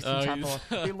painting the Sistine Chapel.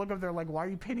 They look up there like, why are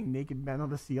you painting naked men on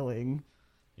the ceiling?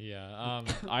 Yeah,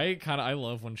 I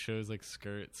love when shows like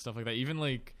skirt stuff like that. Even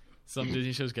like some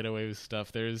Disney shows get away with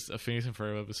stuff. There's a Phineas and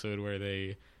Ferb episode where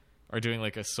they are doing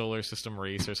like a solar system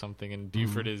race or something, and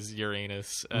Buford is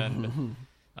Uranus, and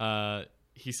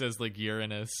he says like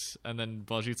Uranus, and then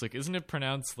Baljeet's like, isn't it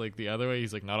pronounced like the other way?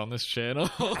 He's like, not on this channel.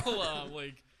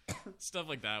 Like stuff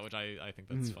like that, which I think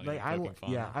that's funny. Like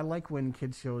I like when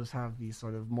kids shows have these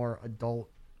sort of more adult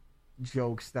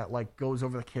jokes that like goes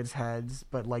over the kids' heads,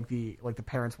 but like the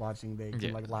parents watching, they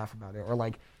can like laugh about it, or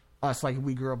like us, like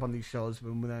we grew up on these shows,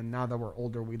 but then now that we're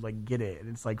older, we like get it, and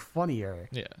it's like funnier.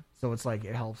 Yeah. So it's like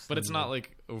it helps. But it's not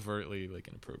like overtly like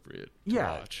inappropriate to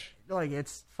watch. Like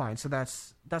it's fine. So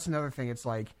that's another thing. It's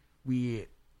like we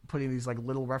putting these like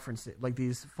little references, like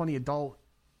these funny adult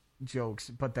jokes,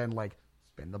 but then like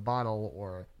spin the bottle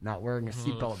or not wearing a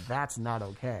seatbelt. That's not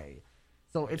okay.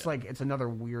 So it's like it's another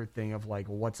weird thing of like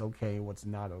what's okay, what's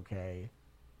not okay.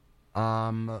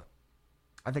 I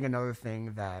think another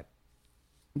thing that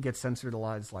gets censored a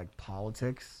lot is like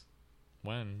politics.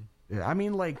 When? Yeah, I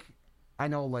mean, like I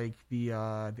know like the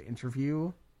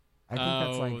interview. I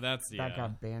think that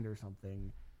got banned or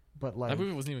something. But like that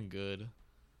movie wasn't even good.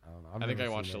 I don't know. I think I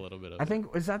watched a little bit of it. I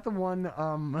think is that the one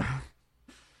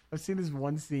I've seen this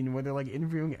one scene where they're like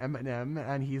interviewing Eminem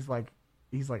and he's like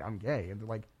I'm gay, and they're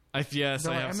like I have Eminem's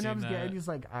seen that. gay, and he's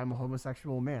like I'm a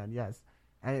homosexual man, yes.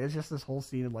 And it's just this whole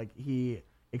scene, like he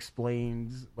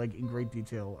explains like in great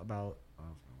detail about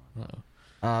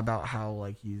how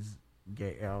like he's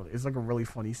gay. It's like a really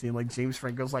funny scene. Like James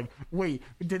Franco's like, wait,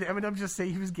 did Eminem just say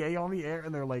he was gay on the air?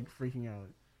 And they're like freaking out.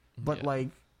 But like,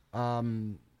 I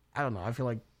don't know. I feel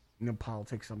like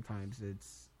politics sometimes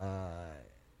it's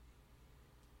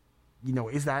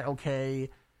is that okay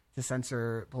to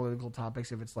censor political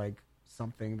topics if it's like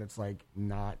something that's like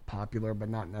not popular but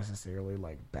not necessarily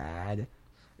like bad?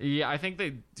 Yeah, I think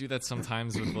they do that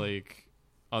sometimes with like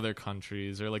other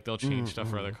countries, or like they'll change stuff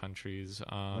for other countries.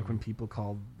 Like when people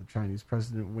called the Chinese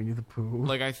president Winnie the Pooh.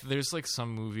 Like there's like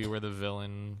some movie where the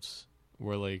villains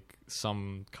were like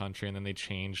some country, and then they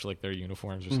changed like their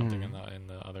uniforms or something in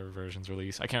the other versions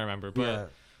release. I can't remember,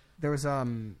 but there was I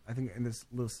think in this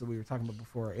list that we were talking about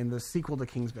before, in the sequel to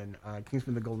Kingsman,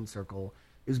 Kingsman: The Golden Circle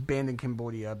is banned in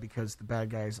Cambodia because the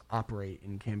bad guys operate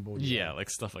in Cambodia. Yeah, like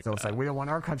stuff like that. So it's like we don't want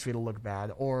our country to look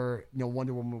bad. Or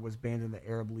Wonder Woman was banned in the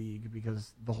Arab League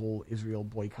because the whole Israel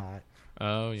boycott.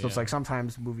 Oh yeah. So it's like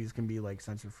sometimes movies can be like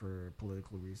censored for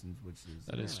political reasons, which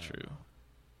is true.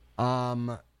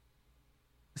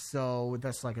 So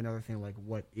that's like another thing, like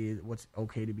what's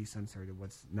okay to be censored and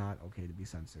what's not okay to be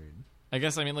censored. I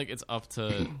guess like it's up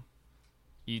to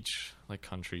each like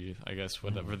country, I guess,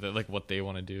 whatever what they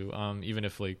want to do. Even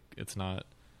if like it's not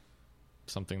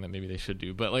something that maybe they should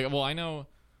do. But like, well, I know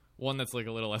one that's like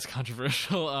a little less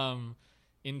controversial.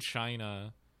 In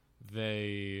China,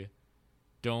 they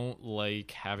don't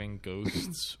like having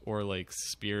ghosts or like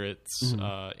spirits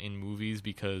in movies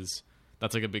because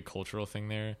that's like a big cultural thing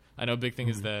there. I know a big thing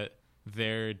is that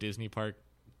their Disney park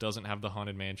doesn't have the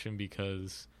Haunted Mansion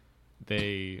because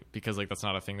like that's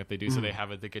not a thing that they do. So they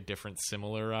have like a different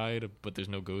similar ride, but there's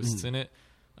no ghosts in it.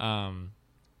 And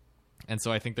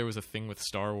so I think there was a thing with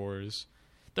Star Wars.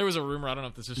 There was a rumor, I don't know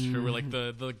if this is true, where like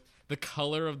the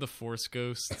color of the Force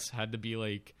ghosts had to be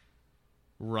like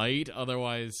right,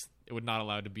 otherwise it would not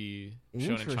allowed to be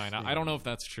shown in China. I don't know if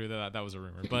that's true. That was a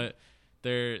rumor, but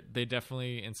they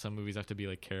definitely in some movies have to be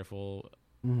like careful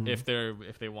if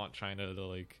they want China to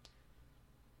like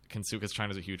consume, because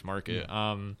China's a huge market.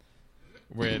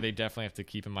 Where they definitely have to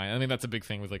keep in mind. I think that's a big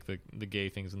thing with like the gay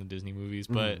things in the Disney movies,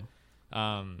 but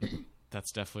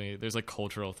that's definitely, there's like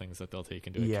cultural things that they'll take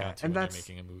into account too when they're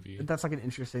making a movie. That's like an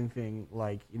interesting thing.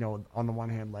 Like on the one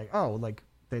hand, like like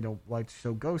they don't like to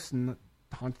show ghosts and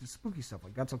haunted spooky stuff.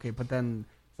 Like that's okay, but then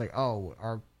it's like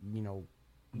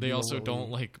they also don't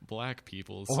like black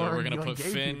people, so we're gonna put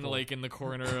Finn people like in the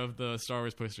corner of the Star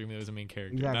Wars poster as the main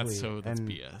character. Exactly. That's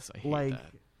BS. I hate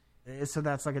that. So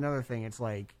that's like another thing. It's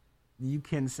like you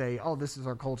can say, "Oh, this is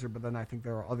our culture," but then I think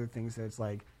there are other things that it's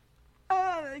like,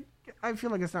 I feel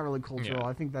like it's not really cultural.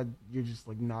 I think that you're just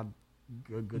like not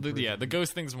good. The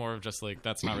ghost thing's more of just like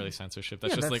that's not really censorship.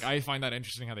 That's just like I find that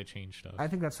interesting how they change stuff. I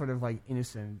think that's sort of like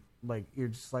innocent. Like you're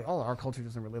just like, oh, our culture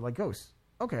doesn't really like ghosts.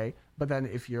 Okay, but then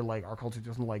if you're like our culture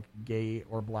doesn't like gay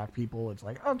or black people, it's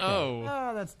like okay,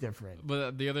 that's different.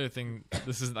 But the other thing,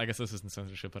 I guess this isn't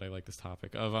censorship, but I like this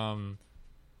topic of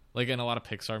like in a lot of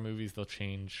Pixar movies they'll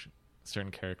change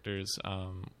certain characters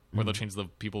or they'll change the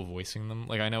people voicing them.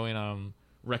 Like I know in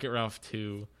Wreck-It Ralph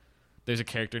 2 there's a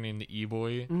character named the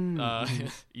E-Boy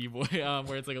E-Boy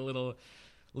where it's like a little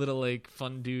like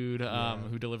fun dude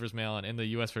who delivers mail, and in the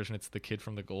US version it's the kid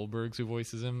from the Goldbergs who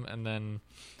voices him. And then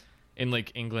in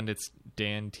like England it's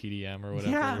Dan TDM or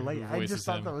whatever. Yeah, who like I voices just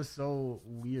thought him. that was so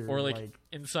weird. Or like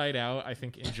Inside Out, I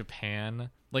think in Japan,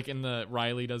 like in the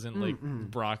Riley doesn't like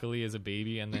broccoli as a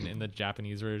baby, and then in the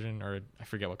Japanese version, or I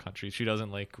forget what country, she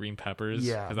doesn't like green peppers.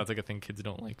 Yeah. because that's like a thing kids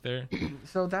don't like there.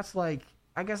 so that's like,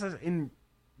 I guess that's in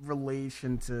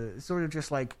relation to sort of just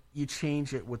like you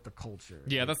change it with the culture.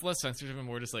 Yeah, that's less censorship and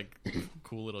more just like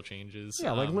cool little changes.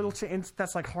 Yeah, like little change.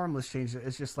 That's like harmless change.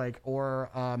 It's just like, or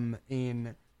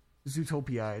in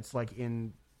Zootopia, it's like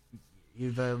in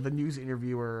the news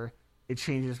interviewer, it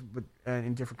changes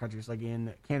in different countries. Like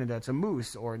in Canada, it's a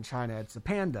moose, or in China, it's a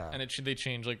panda. And they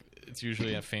change, like it's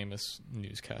usually a famous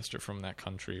newscaster from that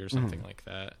country or something like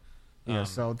that. Yeah,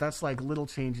 so that's like little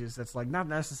changes. That's like not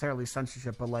necessarily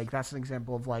censorship, but like that's an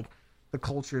example of like the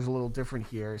culture is a little different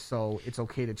here, so it's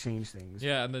okay to change things.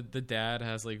 Yeah, and the dad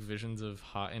has like visions of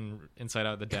hot, and Inside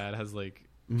Out, the dad has like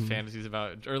fantasies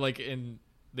about, or like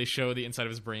they show the inside of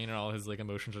his brain and all his like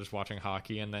emotions are just watching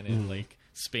hockey, and then in like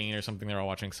Spain or something they're all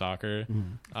watching soccer.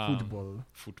 Football.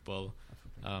 Football.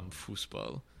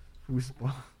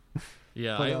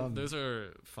 Yeah, But, those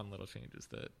are fun little changes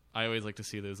that I always like to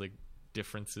see, those like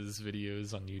differences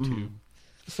videos on YouTube.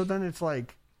 So then it's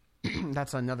like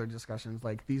that's another discussion. It's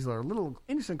like these are little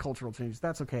innocent cultural changes.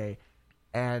 That's okay,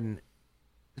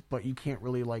 but you can't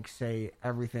really like say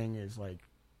everything is like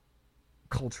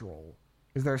cultural,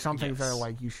 because there are some things that are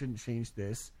like you shouldn't change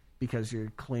this because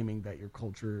you're claiming that your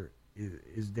culture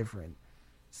is different.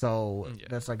 So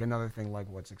that's like another thing, like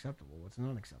what's acceptable, what's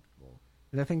not acceptable.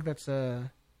 And I think that's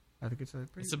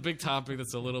it's a big topic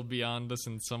that's a little beyond us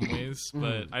in some ways,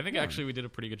 but I think actually we did a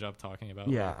pretty good job talking about.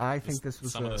 Yeah, I think this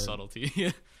was some of the subtlety.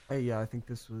 Yeah, I think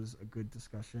this was a good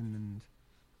discussion,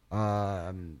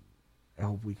 and I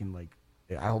hope we can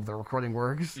I hope the recording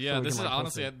works. Yeah, so this is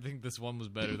honestly, I think this one was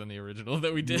better than the original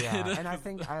that we did. Yeah, and I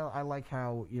think I like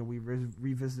how we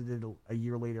revisited a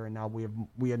year later, and now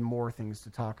we had more things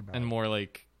to talk about and more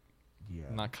like. Yeah.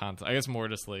 Not content. I guess more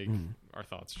just like our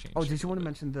thoughts changed. Oh, did you want to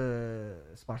mention the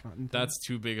Splash Mountain thing? That's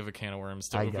too big of a can of worms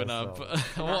to open up.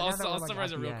 So. Well, I'll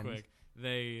summarize it real quick.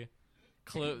 They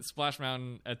Splash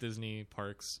Mountain at Disney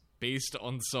parks, based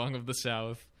on Song of the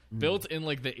South, built in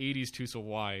like the 80s too, so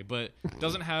why? But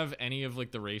doesn't have any of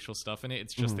like the racial stuff in it.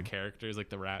 It's just the characters, like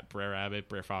the rat, Brer Rabbit,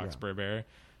 Brer Fox, Brer Bear.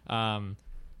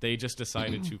 They just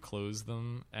decided to close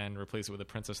them and replace it with a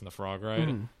Princess and the Frog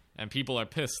ride. And people are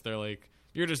pissed. They're like,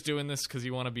 you're just doing this because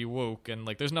you want to be woke, and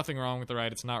like there's nothing wrong with the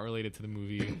ride, it's not related to the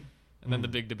movie. And then the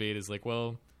big debate is like,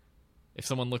 well, if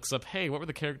someone looks up, hey, what were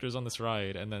the characters on this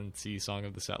ride, and then see Song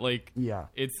of the South, like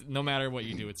it's no matter what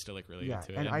you do, it's still like related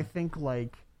to it. And I think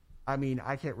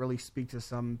I can't really speak to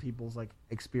some people's like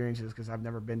experiences because I've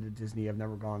never been to Disney, I've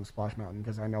never gone to Splash Mountain,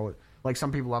 because I know it, like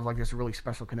some people have like this really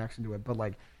special connection to it, but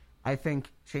like I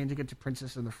think changing it to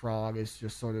Princess and the Frog is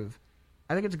just sort of,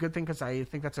 I think it's a good thing because I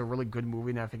think that's a really good movie,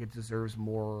 and I think it deserves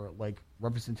more like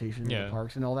representation in the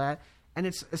parks and all that. And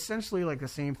it's essentially like the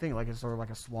same thing, like it's sort of like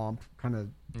a swamp kind of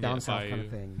down south kind of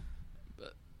thing.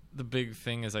 The big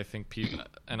thing is, I think people,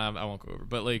 and I won't go over,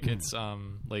 but like it's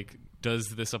like, does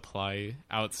this apply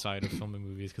outside of film and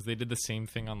movies? Because they did the same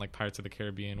thing on like Pirates of the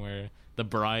Caribbean, where the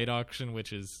bride auction,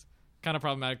 which is kind of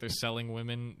problematic, they're selling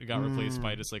women, got replaced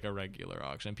by just like a regular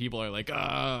auction. People are like,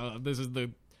 this is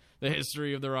the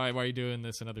history of the ride, why are you doing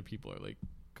this? And other people are like,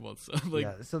 come on, so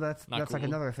like, so that's cool. Like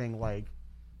another thing, like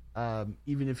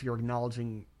even if you're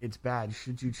acknowledging it's bad,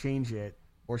 should you change it,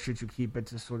 or should you keep it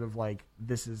to sort of like,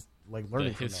 this is like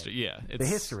learning the history, from it? The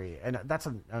history, and that's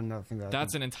another thing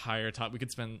that's an entire topic.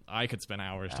 I could spend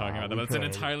hours talking about that, but it's an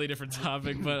entirely different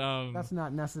topic. But that's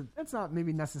not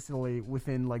maybe necessarily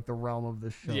within like the realm of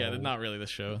the show. Yeah, not really the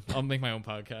show. I'll make my own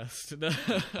podcast.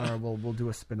 We'll do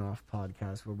a spin-off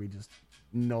podcast where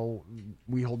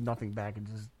we hold nothing back and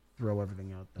just throw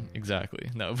everything out there. Exactly.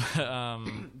 No,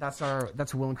 but,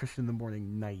 that's Will and Christian in the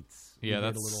Morning nights. Yeah,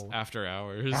 that's after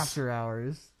hours. After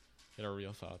hours. Get our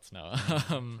real thoughts now.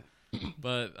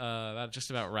 But that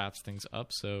just about wraps things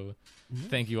up. So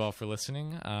thank you all for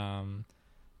listening. I'm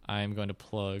going to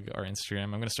plug our Instagram.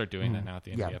 I'm going to start doing that now at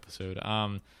the end of the episode.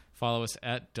 Follow us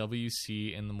at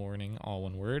WC in the Morning, all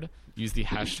one word. Use the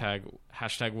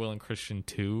hashtag Will and Christian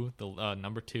 2, the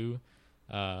number 2.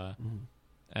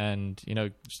 And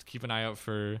just keep an eye out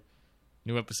for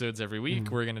new episodes every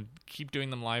week. We're gonna keep doing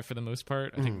them live for the most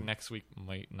part. I think next week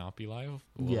might not be live.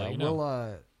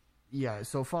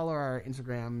 So follow our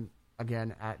Instagram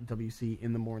again at WC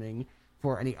in the Morning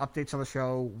for any updates on the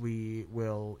show. We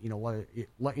will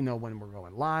let you know when we're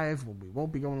going live, when we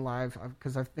won't be going live,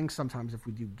 because I think sometimes if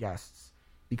we do guests,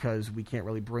 because we can't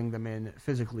really bring them in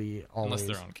physically always,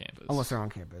 unless they're on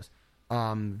campus,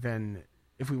 then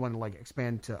if we want to like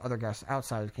expand to other guests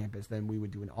outside of campus, then we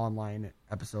would do an online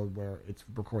episode where it's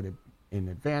recorded in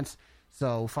advance.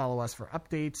 So follow us for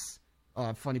updates,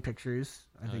 funny pictures.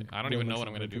 I don't even know what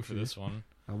I'm going to do for this one.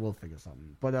 We'll figure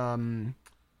something. But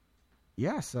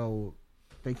yeah. So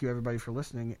thank you everybody for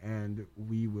listening, and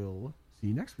we will see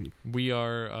you next week. We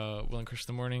are Will and Chris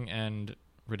in the morning and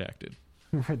Redacted.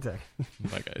 Redacted.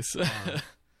 Bye, guys.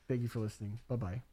 Thank you for listening. Bye bye.